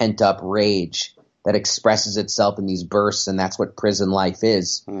fidgety pent up rage that expresses itself in these bursts, and that's what prison life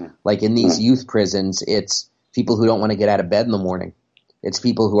is. Like in these youth prisons, it's people who don't want to get out of bed in the morning. It's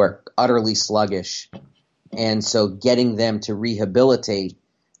people who are utterly sluggish. And so getting them to rehabilitate,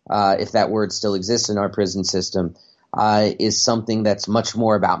 if that word still exists in our prison system, is something that's much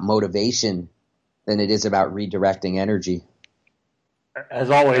more about motivation than it is about redirecting energy. As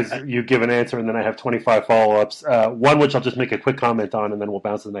always, you give an answer, and then I have 25 follow-ups. One which I'll just make a quick comment on, and then we'll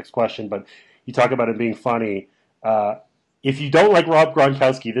bounce to the next question. But you talk about it being funny. If you don't like Rob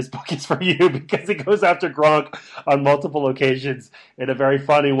Gronkowski, this book is for you, because it goes after Gronk on multiple occasions in a very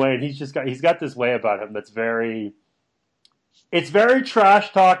funny way, and he's got this way about him that's very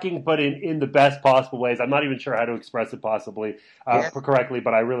trash talking, but in the best possible ways. I'm not even sure how to express it possibly correctly,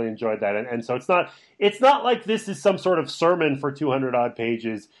 but I really enjoyed that. And so it's not like this is some sort of sermon for 200 odd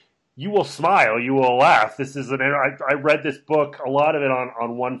pages. You will smile, you will laugh. I read this book, a lot of it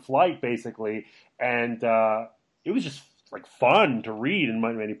on one flight basically, and it was just like fun to read in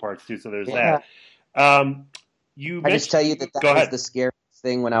many parts too. So there's that. I just tell you that was the scariest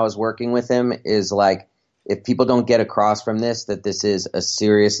thing when I was working with him, is like, if people don't get across from this that this is a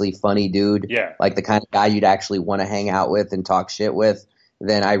seriously funny dude, like the kind of guy you'd actually want to hang out with and talk shit with,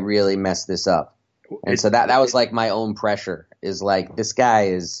 then I really messed this up. And so that was like my own pressure, is like, this guy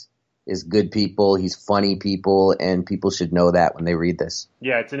is is good people. He's funny people, and people should know that when they read this.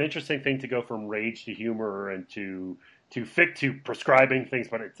 Yeah, it's an interesting thing to go from rage to humor and to prescribing things,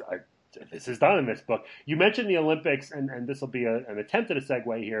 but this is done in this book. You mentioned the Olympics, and this will be an attempt at a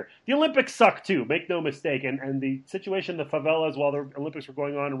segue here. The Olympics suck too, make no mistake, and the situation in the favelas while the Olympics were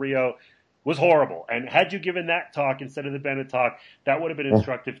going on in Rio was horrible. And had you given that talk instead of the Bennett talk, that would have been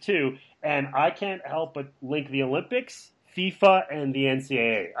instructive too. And I can't help but link the Olympics, FIFA, and the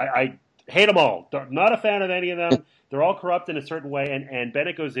NCAA. I hate them all. Not a fan of any of them. They're all corrupt in a certain way. And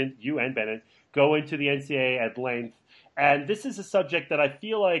Bennett goes in, you and Bennett go into the NCAA at length. And this is a subject that I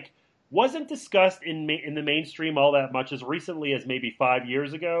feel like wasn't discussed in the mainstream all that much as recently as maybe 5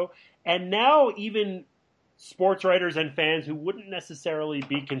 years ago. And now even sports writers and fans who wouldn't necessarily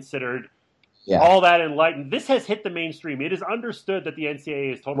be considered all that enlightened, this has hit the mainstream. It is understood that the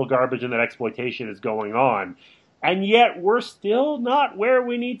NCAA is total garbage and that exploitation is going on. And yet we're still not where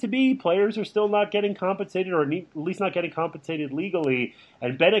we need to be. Players are still not getting compensated, or at least not getting compensated legally.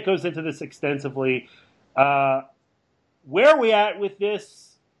 And Bennett goes into this extensively. Where are we at with this?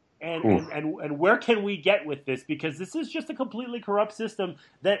 And where can we get with this? Because this is just a completely corrupt system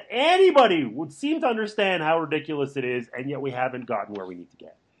that anybody would seem to understand how ridiculous it is, and yet we haven't gotten where we need to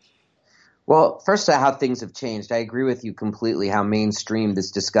get. Well, first, how things have changed. I agree with you completely how mainstream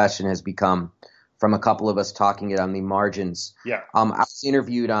this discussion has become from a couple of us talking it on the margins. Yeah. I was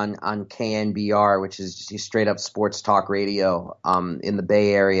interviewed on KNBR, which is just straight up sports talk radio in the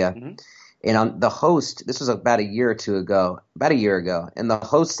Bay Area. Mm-hmm. And the host, this was about a year ago, and the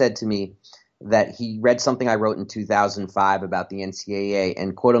host said to me that he read something I wrote in 2005 about the NCAA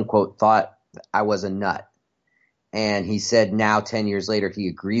and quote unquote thought I was a nut. And he said now 10 years later he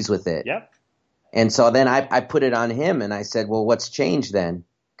agrees with it. Yep. And so then I put it on him and I said, well, what's changed then?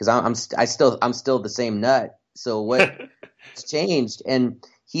 Because I'm still the same nut. So what's changed? And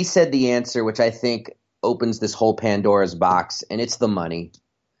he said the answer, which I think opens this whole Pandora's box, and it's the money.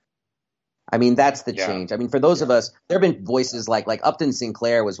 I mean, that's the change. I mean, for those of us, there have been voices like Upton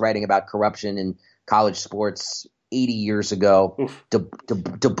Sinclair was writing about corruption in college sports 80 years ago.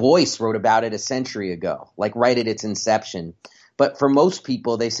 Du Bois wrote about it a century ago, like right at its inception. But for most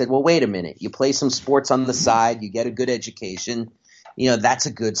people, they said, well, wait a minute. You play some sports on the side, you get a good education. That's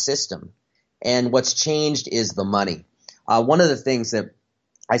a good system. And what's changed is the money. One of the things that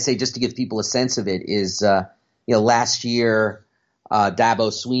I say just to give people a sense of it is, last year,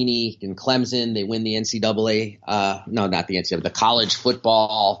 Dabo Sweeney in Clemson, they win the NCAA, no, not the NCAA, the college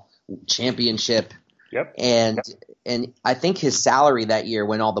football championship. Yep. And I think his salary that year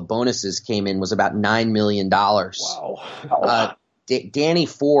when all the bonuses came in was about $9 million. Wow. Danny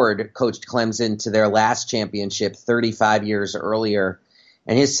Ford coached Clemson to their last championship 35 years earlier.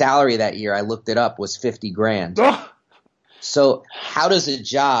 And his salary that year, I looked it up, was $50,000. So how does a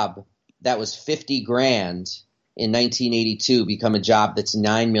job that was $50,000 in 1982 become a job that's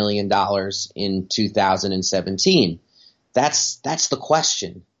 $9 million in 2017? That's the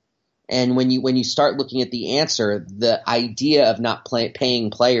question. And when you start looking at the answer, the idea of not paying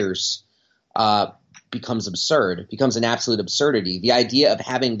players becomes absurd. It becomes an absolute absurdity. The idea of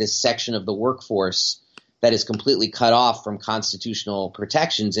having this section of the workforce that is completely cut off from constitutional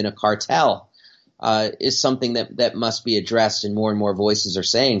protections in a cartel is something that must be addressed, and more voices are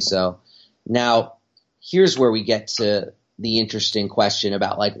saying so. Now, here's where we get to the interesting question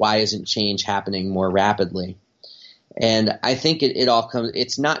about why isn't change happening more rapidly? And I think it all comes –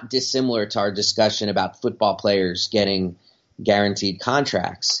 it's not dissimilar to our discussion about football players getting guaranteed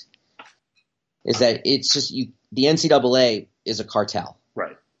contracts. Is that it's just the NCAA is a cartel.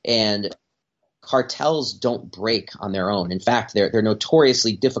 Right. And cartels don't break on their own. In fact, they're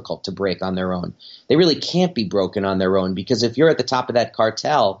notoriously difficult to break on their own. They really can't be broken on their own, because if you're at the top of that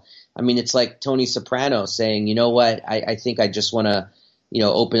cartel, I mean, it's like Tony Soprano saying, you know what, I think I just want to,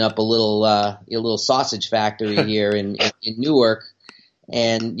 open up a little sausage factory here in Newark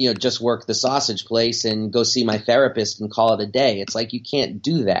and, just work the sausage place and go see my therapist and call it a day. It's like you can't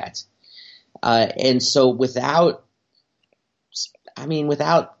do that. And so without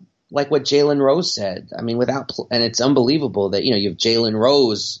like what Jalen Rose said, I mean, and it's unbelievable that, you have Jalen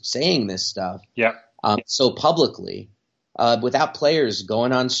Rose saying this stuff so publicly, without players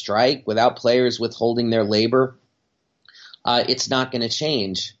going on strike, without players withholding their labor, it's not going to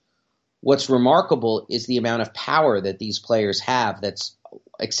change. What's remarkable is the amount of power that these players have. That's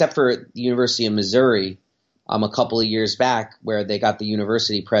except for the University of Missouri, a couple of years back, where they got the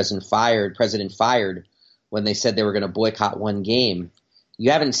university president fired when they said they were going to boycott one game.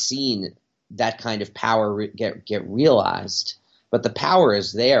 You haven't seen that kind of power get realized. but the power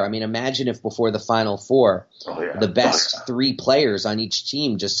is there. I mean, imagine if before the Final Four, the best 3 players on each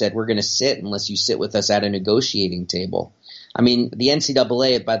team just said, we're going to sit unless you sit with us at a negotiating table. I mean, the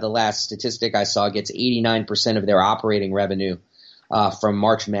NCAA, by the last statistic I saw, gets 89% of their operating revenue from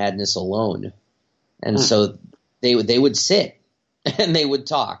March Madness alone. And so they would sit and they would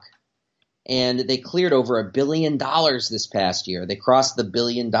talk. And they cleared over $1 billion this past year. They crossed the $1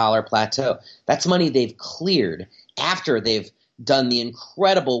 billion plateau. That's money they've cleared after they've done the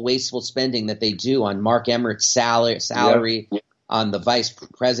incredible wasteful spending that they do on Mark Emmert's salary, on the vice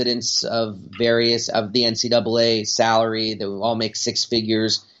presidents of various of the NCAA salary. They all make 6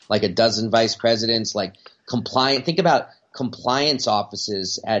 figures, like a dozen vice presidents, like compliant. Think about compliance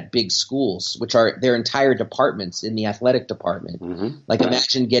offices at big schools, which are their entire departments in the athletic department. Like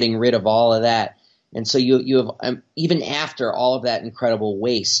imagine getting rid of all of that. And so you have even after all of that incredible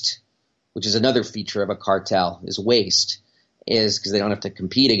waste, which is another feature of a cartel, is waste, is because they don't have to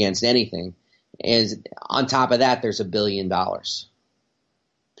compete against anything. Is on top of that, there's $1 billion.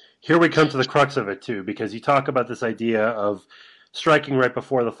 Here we come to the crux of it too, because you talk about this idea of striking right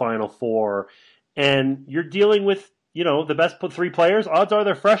before the Final Four, and you're dealing with, you know, the best 3 players. Odds are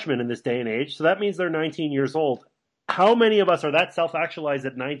they're freshmen in this day and age, so that means they're 19 years old. How many of us are that self-actualized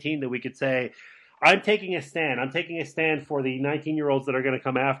at 19 that we could say, I'm taking a stand. I'm taking a stand for the 19-year-olds that are going to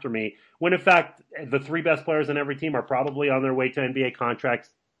come after me, when in fact the 3 best players on every team are probably on their way to NBA contracts.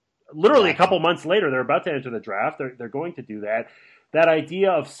 Literally a couple months later, they're about to enter the draft. They're going to do that. That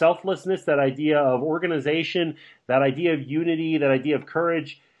idea of selflessness, that idea of organization, that idea of unity, that idea of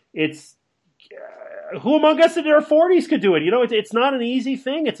courage, it's who among us in their 40s could do it? You know, it's not an easy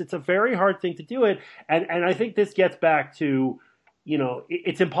thing. It's a very hard thing to do it. And I think this gets back to, you know,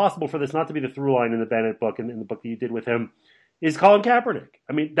 it's impossible for this not to be the through line in the Bennett book and in the book that you did with him, is Colin Kaepernick.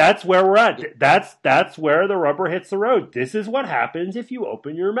 I mean, that's where we're at. That's where the rubber hits the road. This is what happens if you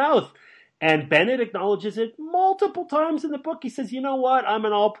open your mouth. And Bennett acknowledges it multiple times in the book. He says, you know what? I'm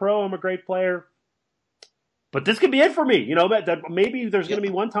an all-pro. I'm a great player. But this could be it for me. You know, that maybe there's going to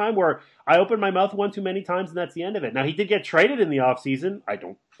be one time where I open my mouth one too many times and that's the end of it. Now, he did get traded in the offseason. I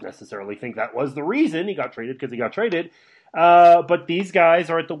don't necessarily think that was the reason he got traded, because he got traded. But these guys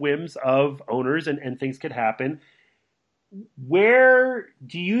are at the whims of owners, and things could happen. Where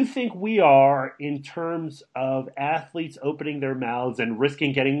do you think we are in terms of athletes opening their mouths and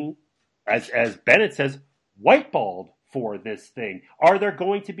risking getting, as Bennett says, whiteballed for this thing? Are there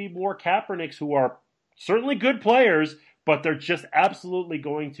going to be more Kaepernicks who are certainly good players, but they're just absolutely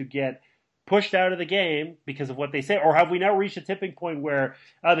going to get pushed out of the game because of what they say? Or have we now reached a tipping point where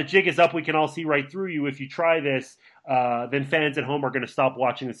the jig is up, we can all see right through you, if you try this, then fans at home are going to stop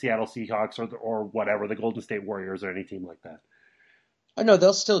watching the Seattle Seahawks or whatever, the Golden State Warriors or any team like that? Oh, no,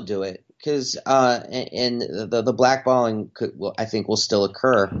 they'll still do it because and the blackballing I think will still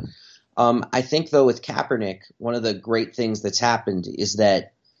occur. I think, though, with Kaepernick, one of the great things that's happened is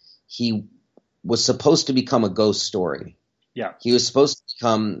that he was supposed to become a ghost story. Yeah. He was supposed to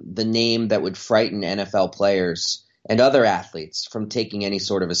become the name that would frighten NFL players and other athletes from taking any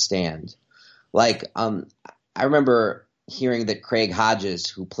sort of a stand. Like, I remember hearing that Craig Hodges,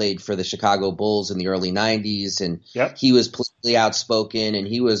 who played for the Chicago Bulls in the early 90s, and he was politically outspoken and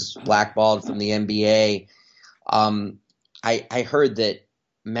he was blackballed from the NBA. I heard that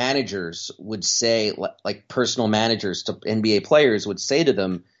managers would say, like personal managers to NBA players would say to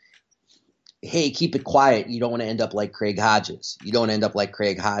them, hey, keep it quiet. You don't want to end up like Craig Hodges. You don't end up like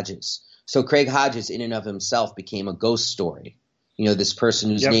Craig Hodges. So Craig Hodges in and of himself became a ghost story. You know, this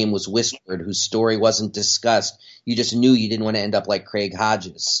person whose name was whispered, whose story wasn't discussed. You just knew you didn't want to end up like Craig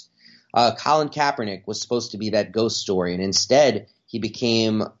Hodges. Colin Kaepernick was supposed to be that ghost story, and instead he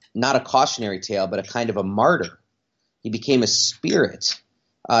became not a cautionary tale, but a kind of a martyr. He became a spirit.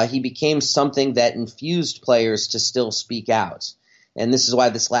 He became something that infused players to still speak out. And this is why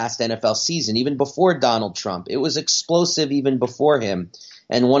this last NFL season, even before Donald Trump, it was explosive even before him.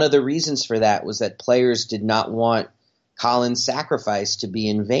 And one of the reasons for that was that players did not want Colin's sacrifice to be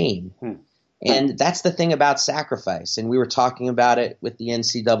in vain. And that's the thing about sacrifice. And we were talking about it with the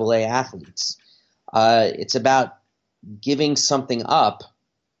NCAA athletes. It's about giving something up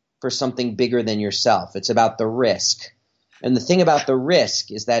for something bigger than yourself. It's about the risk. And the thing about the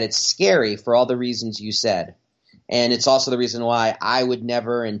risk is that it's scary for all the reasons you said. And it's also the reason why I would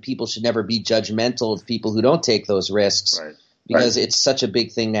never, and people should never be judgmental of people who don't take those risks, because it's such a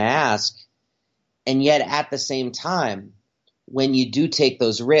big thing to ask. And yet at the same time, when you do take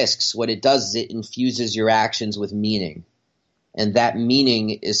those risks, what it does is it infuses your actions with meaning. And that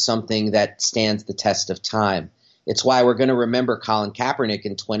meaning is something that stands the test of time. It's why we're going to remember Colin Kaepernick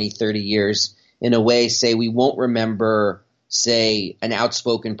in 20, 30 years in a way, say we won't remember say, an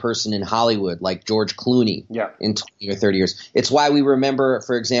outspoken person in Hollywood like George Clooney Yeah. in 20 or 30 years. It's why we remember,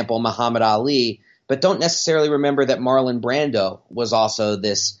 for example, Muhammad Ali, but don't necessarily remember that Marlon Brando was also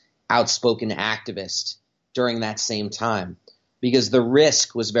this outspoken activist during that same time, because the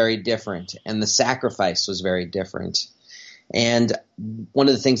risk was very different and the sacrifice was very different. And one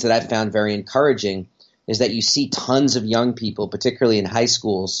of the things that I found very encouraging is that you see tons of young people, particularly in high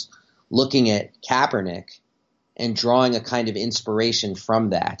schools, looking at Kaepernick and drawing a kind of inspiration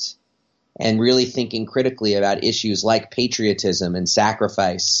from that and really thinking critically about issues like patriotism and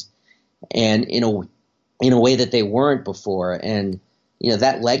sacrifice, and in a way that they weren't before. And,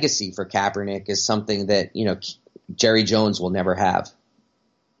 that legacy for Kaepernick is something that, Jerry Jones will never have.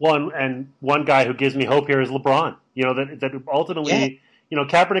 One guy who gives me hope here is LeBron. That ultimately,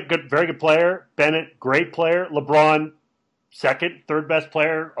 Kaepernick, very good player. Bennett, great player. LeBron, second, third best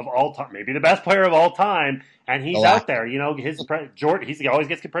player of all time, maybe the best player of all time. And he's out there. Jordan. He always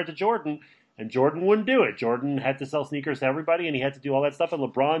gets compared to Jordan, and Jordan wouldn't do it. Jordan had to sell sneakers to everybody, and he had to do all that stuff. And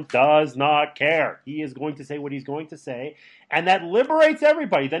LeBron does not care. He is going to say what he's going to say, and that liberates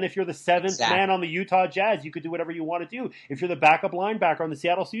everybody. Then, if you're the seventh man on the Utah Jazz, you could do whatever you want to do. If you're the backup linebacker on the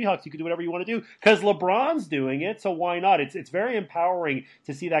Seattle Seahawks, you could do whatever you want to do because LeBron's doing it. So why not? It's very empowering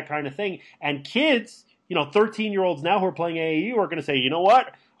to see that kind of thing. And kids, 13-year-olds now who are playing AAU are going to say, you know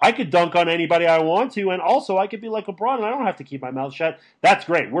what? I could dunk on anybody I want to, and also I could be like LeBron, and I don't have to keep my mouth shut. That's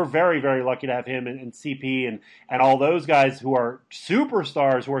great. We're very, very lucky to have him and CP and all those guys who are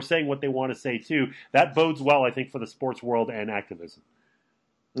superstars who are saying what they want to say, too. That bodes well, I think, for the sports world and activism.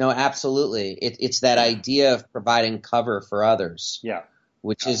 No, absolutely. It's that idea of providing cover for others. Yeah.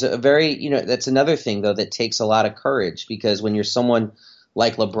 Which is a very, that's another thing, though, that takes a lot of courage, because when you're someone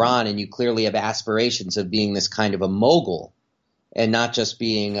like LeBron and you clearly have aspirations of being this kind of a mogul, and not just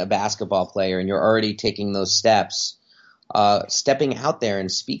being a basketball player, and you're already taking those steps, stepping out there and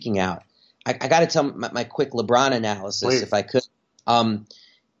speaking out. I got to tell my quick LeBron analysis, Please. if I could,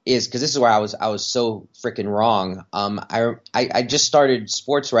 is because this is where I was so freaking wrong. I just started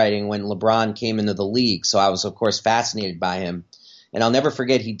sports writing when LeBron came into the league, so I was, of course, fascinated by him. And I'll never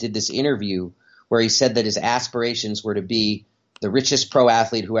forget he did this interview where he said that his aspirations were to be the richest pro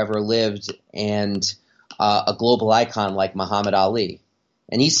athlete who ever lived and a global icon like Muhammad Ali.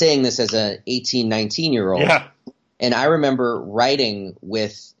 And he's saying this as an 18, 19-year-old. Yeah. And I remember writing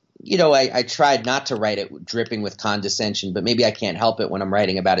with, I tried not to write it dripping with condescension, but maybe I can't help it when I'm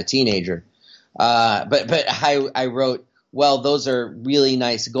writing about a teenager. But I wrote, well, those are really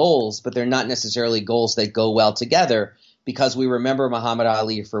nice goals, but they're not necessarily goals that go well together, because we remember Muhammad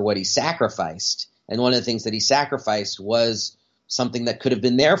Ali for what he sacrificed. And one of the things that he sacrificed was something that could have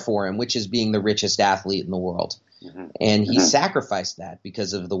been there for him, which is being the richest athlete in the world. Mm-hmm. And he sacrificed that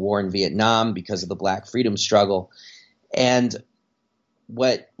because of the war in Vietnam, because of the Black freedom struggle. And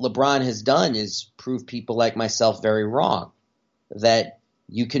what LeBron has done is prove people like myself very wrong, that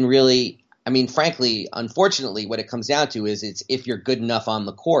you can really, frankly, unfortunately, what it comes down to is it's if you're good enough on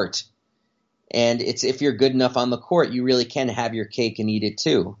the court. And it's if you're good enough on the court, you really can have your cake and eat it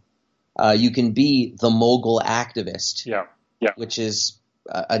too. You can be the mogul activist. Yeah. Which is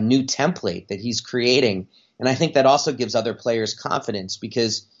a new template that he's creating. And I think that also gives other players confidence,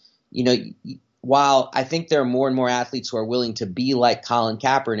 because, while I think there are more and more athletes who are willing to be like Colin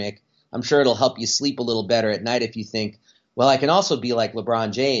Kaepernick, I'm sure it'll help you sleep a little better at night if you think, well, I can also be like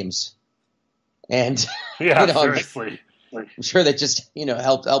LeBron James. And, seriously. I'm sure that just,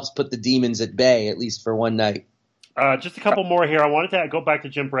 helps put the demons at bay, at least for one night. Just a couple more here. I wanted to go back to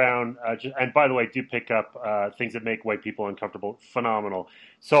Jim Brown. And by the way, do pick up Things That Make White People Uncomfortable. Phenomenal.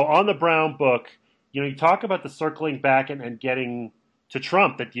 So on the Brown book, you talk about the circling back and getting to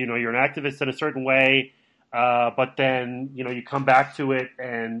Trump, that, you're an activist in a certain way, but then, you come back to it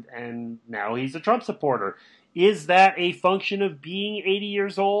and now he's a Trump supporter. Is that a function of being 80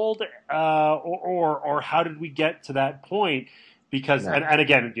 years old? Or how did we get to that point? Because, and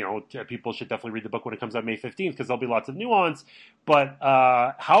again, people should definitely read the book when it comes out May 15th, because there'll be lots of nuance. But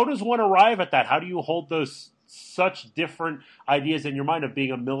how does one arrive at that? How do you hold those such different ideas in your mind of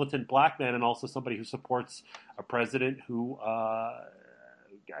being a militant black man and also somebody who supports a president who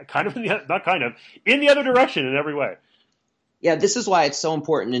in the other direction in every way? Yeah, this is why it's so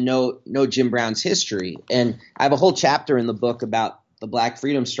important to know Jim Brown's history. And I have a whole chapter in the book about the Black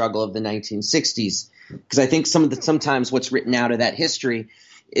freedom struggle of the 1960s. Because I think sometimes what's written out of that history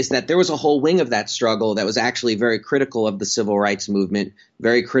is that there was a whole wing of that struggle that was actually very critical of the civil rights movement,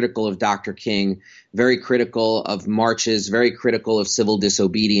 very critical of Dr. King, very critical of marches, very critical of civil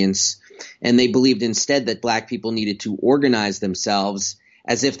disobedience. And they believed instead that black people needed to organize themselves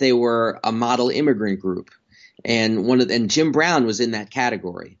as if they were a model immigrant group. And Jim Brown was in that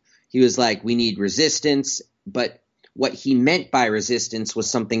category. He was like, we need resistance, but what he meant by resistance was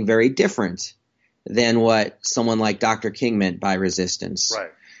something very different than what someone like Dr. King meant by resistance.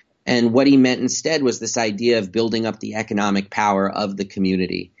 Right. And what he meant instead was this idea of building up the economic power of the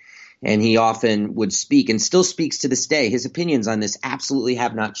community. And he often would speak, and still speaks to this day. His opinions on this absolutely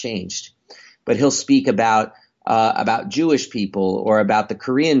have not changed. But he'll speak about Jewish people or about the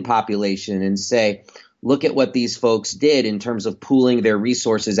Korean population and say, look at what these folks did in terms of pooling their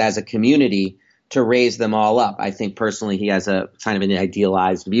resources as a community to raise them all up. I think personally he has a kind of an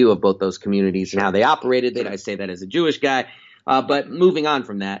idealized view of both those communities and how they operated it. I say that as a Jewish guy. But moving on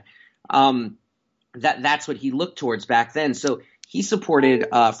from that, that's what he looked towards back then. So he supported,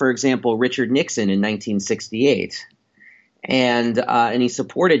 for example, Richard Nixon in 1968. And he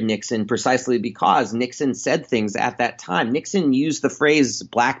supported Nixon precisely because Nixon said things at that time. Nixon used the phrase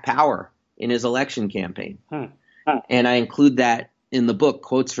black power in his election campaign. And I include that in the book,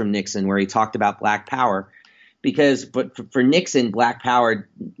 quotes from Nixon, where he talked about black power. But for Nixon, black power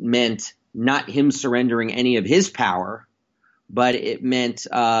meant not him surrendering any of his power, but it meant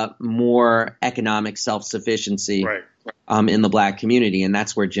more economic self-sufficiency in the black community. And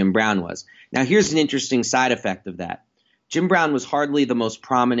that's where Jim Brown was. Now, here's an interesting side effect of that. Jim Brown was hardly the most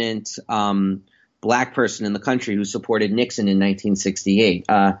prominent black person in the country who supported Nixon in 1968.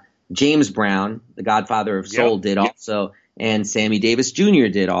 James Brown, the godfather of soul, did also, and Sammy Davis Jr.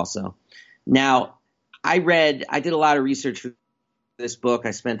 did also. Now, I did a lot of research for this book.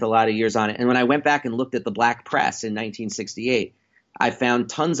 I spent a lot of years on it. And when I went back and looked at the black press in 1968, I found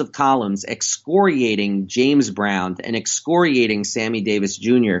tons of columns excoriating James Brown and excoriating Sammy Davis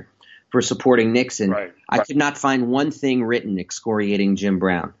Jr. for supporting Nixon. I could not find one thing written excoriating Jim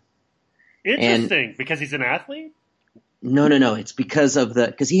Brown. Interesting, because he's an athlete? No. It's because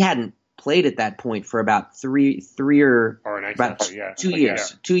he hadn't played at that point for about three or about 2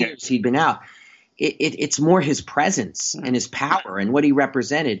 years. 2 years he'd been out. It's more his presence and his power and what he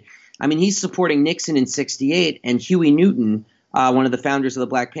represented. I mean, he's supporting Nixon in 68, and Huey Newton, one of the founders of the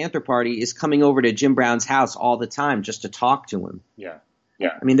Black Panther Party, is coming over to Jim Brown's house all the time just to talk to him. Yeah.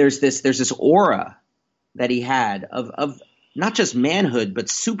 I mean, there's this aura that he had of not just manhood, but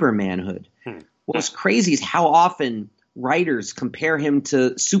supermanhood. What's crazy is how often writers compare him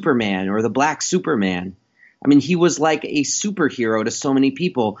to Superman or the Black Superman. I mean, he was like a superhero to so many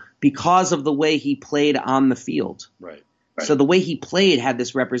people because of the way he played on the field. Right. So the way he played had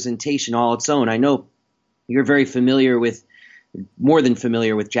this representation all its own. I know you're very more than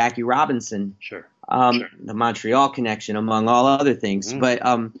familiar with Jackie Robinson. Sure. The Montreal connection, among all other things.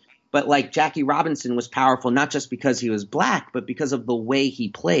 But like Jackie Robinson was powerful not just because he was black, but because of the way he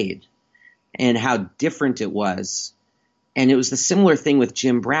played and how different it was. And it was the similar thing with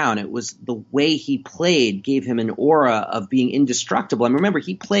Jim Brown. It was the way he played gave him an aura of being indestructible. I mean, remember,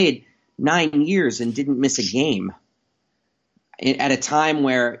 he played 9 years and didn't miss a game at a time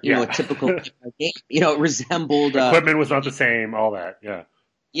where, a typical game, resembled equipment was not the same, all that.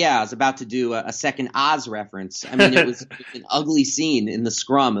 Yeah, I was about to do a second Oz reference. I mean, it was an ugly scene in the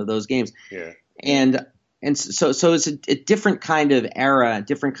scrum of those games. Yeah. And so it's a different kind of era, a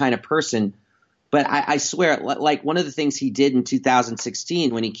different kind of person. But I swear, like one of the things he did in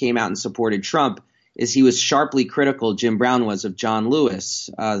 2016 when he came out and supported Trump is he was sharply critical, Jim Brown was, of John Lewis,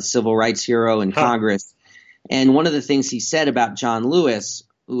 the civil rights hero in Congress. And one of the things he said about John Lewis,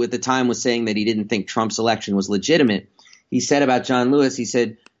 who at the time was saying that he didn't think Trump's election was legitimate, he said about John Lewis, he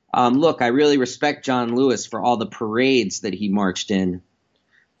said, look, I really respect John Lewis for all the parades that he marched in.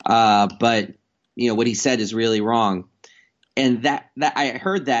 But, what he said is really wrong. And that I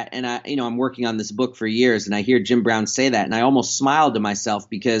heard that, and I'm working on this book for years, and I hear Jim Brown say that, and I almost smiled to myself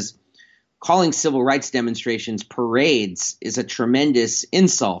because calling civil rights demonstrations parades is a tremendous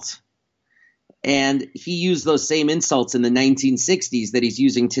insult. And he used those same insults in the 1960s that he's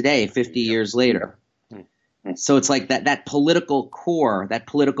using today, 50 years later. So it's like that political core, that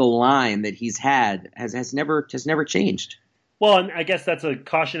political line that he's had has never changed. Well, and I guess that's a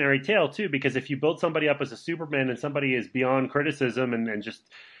cautionary tale, too, because if you build somebody up as a Superman and somebody is beyond criticism and just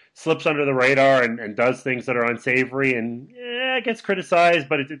slips under the radar and does things that are unsavory and gets criticized,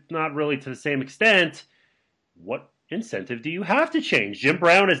 but it's not really to the same extent, what incentive do you have to change? Jim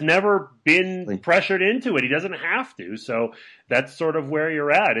Brown has never been pressured into it. He doesn't have to. So that's sort of where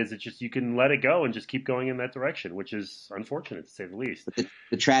you're at. Is it just you can let it go and just keep going in that direction, which is unfortunate to say the least. But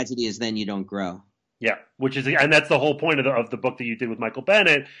the tragedy is then you don't grow. Yeah, and that's the whole point of the book that you did with Michael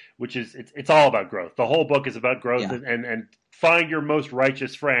Bennett, which is it's all about growth. The whole book is about growth and find your most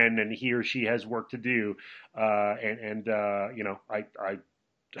righteous friend, and he or she has work to do. I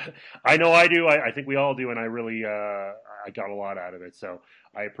I know I do. I think we all do, and I really I got a lot out of it, so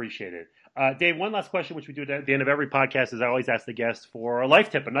I appreciate it. Dave, one last question, which we do at the end of every podcast, is I always ask the guests for a life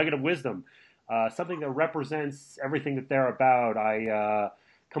tip, a nugget of wisdom, something that represents everything that they're about. I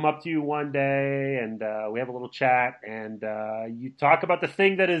come up to you one day, and we have a little chat, and you talk about the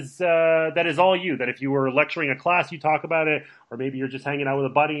thing that is all you. That if you were lecturing a class, you talk about it, or maybe you're just hanging out with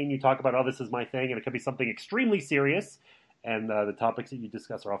a buddy and you talk about, oh, this is my thing, and it could be something extremely serious. And the topics that you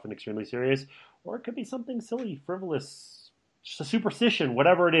discuss are often extremely serious, or it could be something silly, frivolous, just a superstition,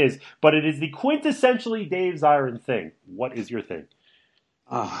 whatever it is. But it is the quintessentially Dave Zirin thing. What is your thing?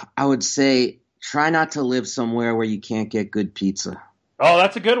 I would say try not to live somewhere where you can't get good pizza. Oh,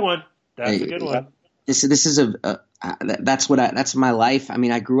 that's a good one. That's a good one. This is that's my life. I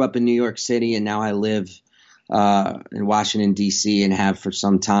mean, I grew up in New York City, and now I live in Washington D.C. and have for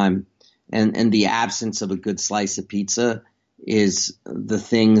some time. And the absence of a good slice of pizza is the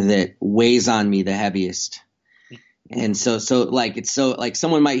thing that weighs on me the heaviest. And so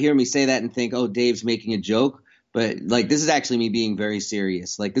someone might hear me say that and think, oh, Dave's making a joke. But like, this is actually me being very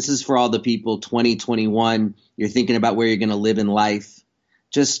serious. Like, this is for all the people 2021. You're thinking about where you're going to live in life.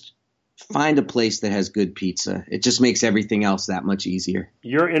 Just find a place that has good pizza. It just makes everything else that much easier.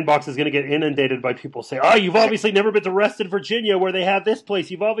 Your inbox is going to get inundated by people saying, oh, you've obviously never been to Reston, Virginia, where they have this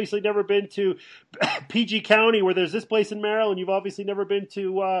place. You've obviously never been to PG County, where there's this place in Maryland. You've obviously never been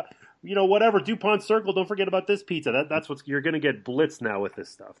to, whatever, DuPont Circle. Don't forget about this pizza. That's what's, you're going to get blitzed now with this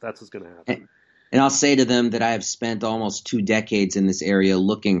stuff. That's what's going to happen. And I'll say to them that I have spent almost 2 decades in this area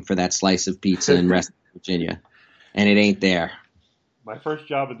looking for that slice of pizza in Reston, Virginia, and it ain't there. My first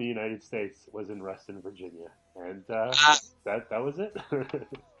job in the United States was in Reston, Virginia, and that was it.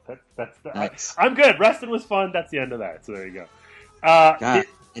 I'm good. Reston was fun. That's the end of that. So there you go.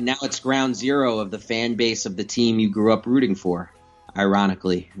 And now it's ground zero of the fan base of the team you grew up rooting for.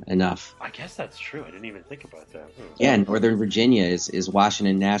 Ironically enough, I guess that's true. I didn't even think about that. Yeah, Northern Virginia is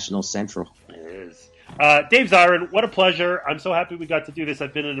Washington National Central. It is. Dave Zirin, what a pleasure. I'm so happy we got to do this.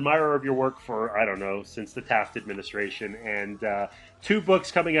 I've been an admirer of your work for, I don't know, since the Taft administration. And 2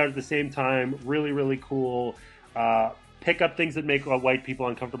 books coming out at the same time. Really, really cool. Pick up things that make white people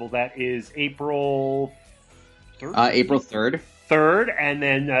uncomfortable. That is April 3rd? April 3rd. 3rd. And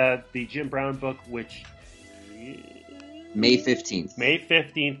then the Jim Brown book, which... May 15th. May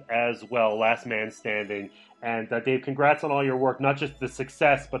 15th as well, Last Man Standing. And Dave, congrats on all your work, not just the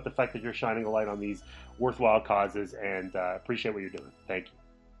success, but the fact that you're shining a light on these worthwhile causes, and appreciate what you're doing. Thank you.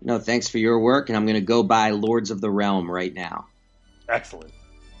 No, thanks for your work, and I'm going to go buy Lords of the Realm right now. Excellent.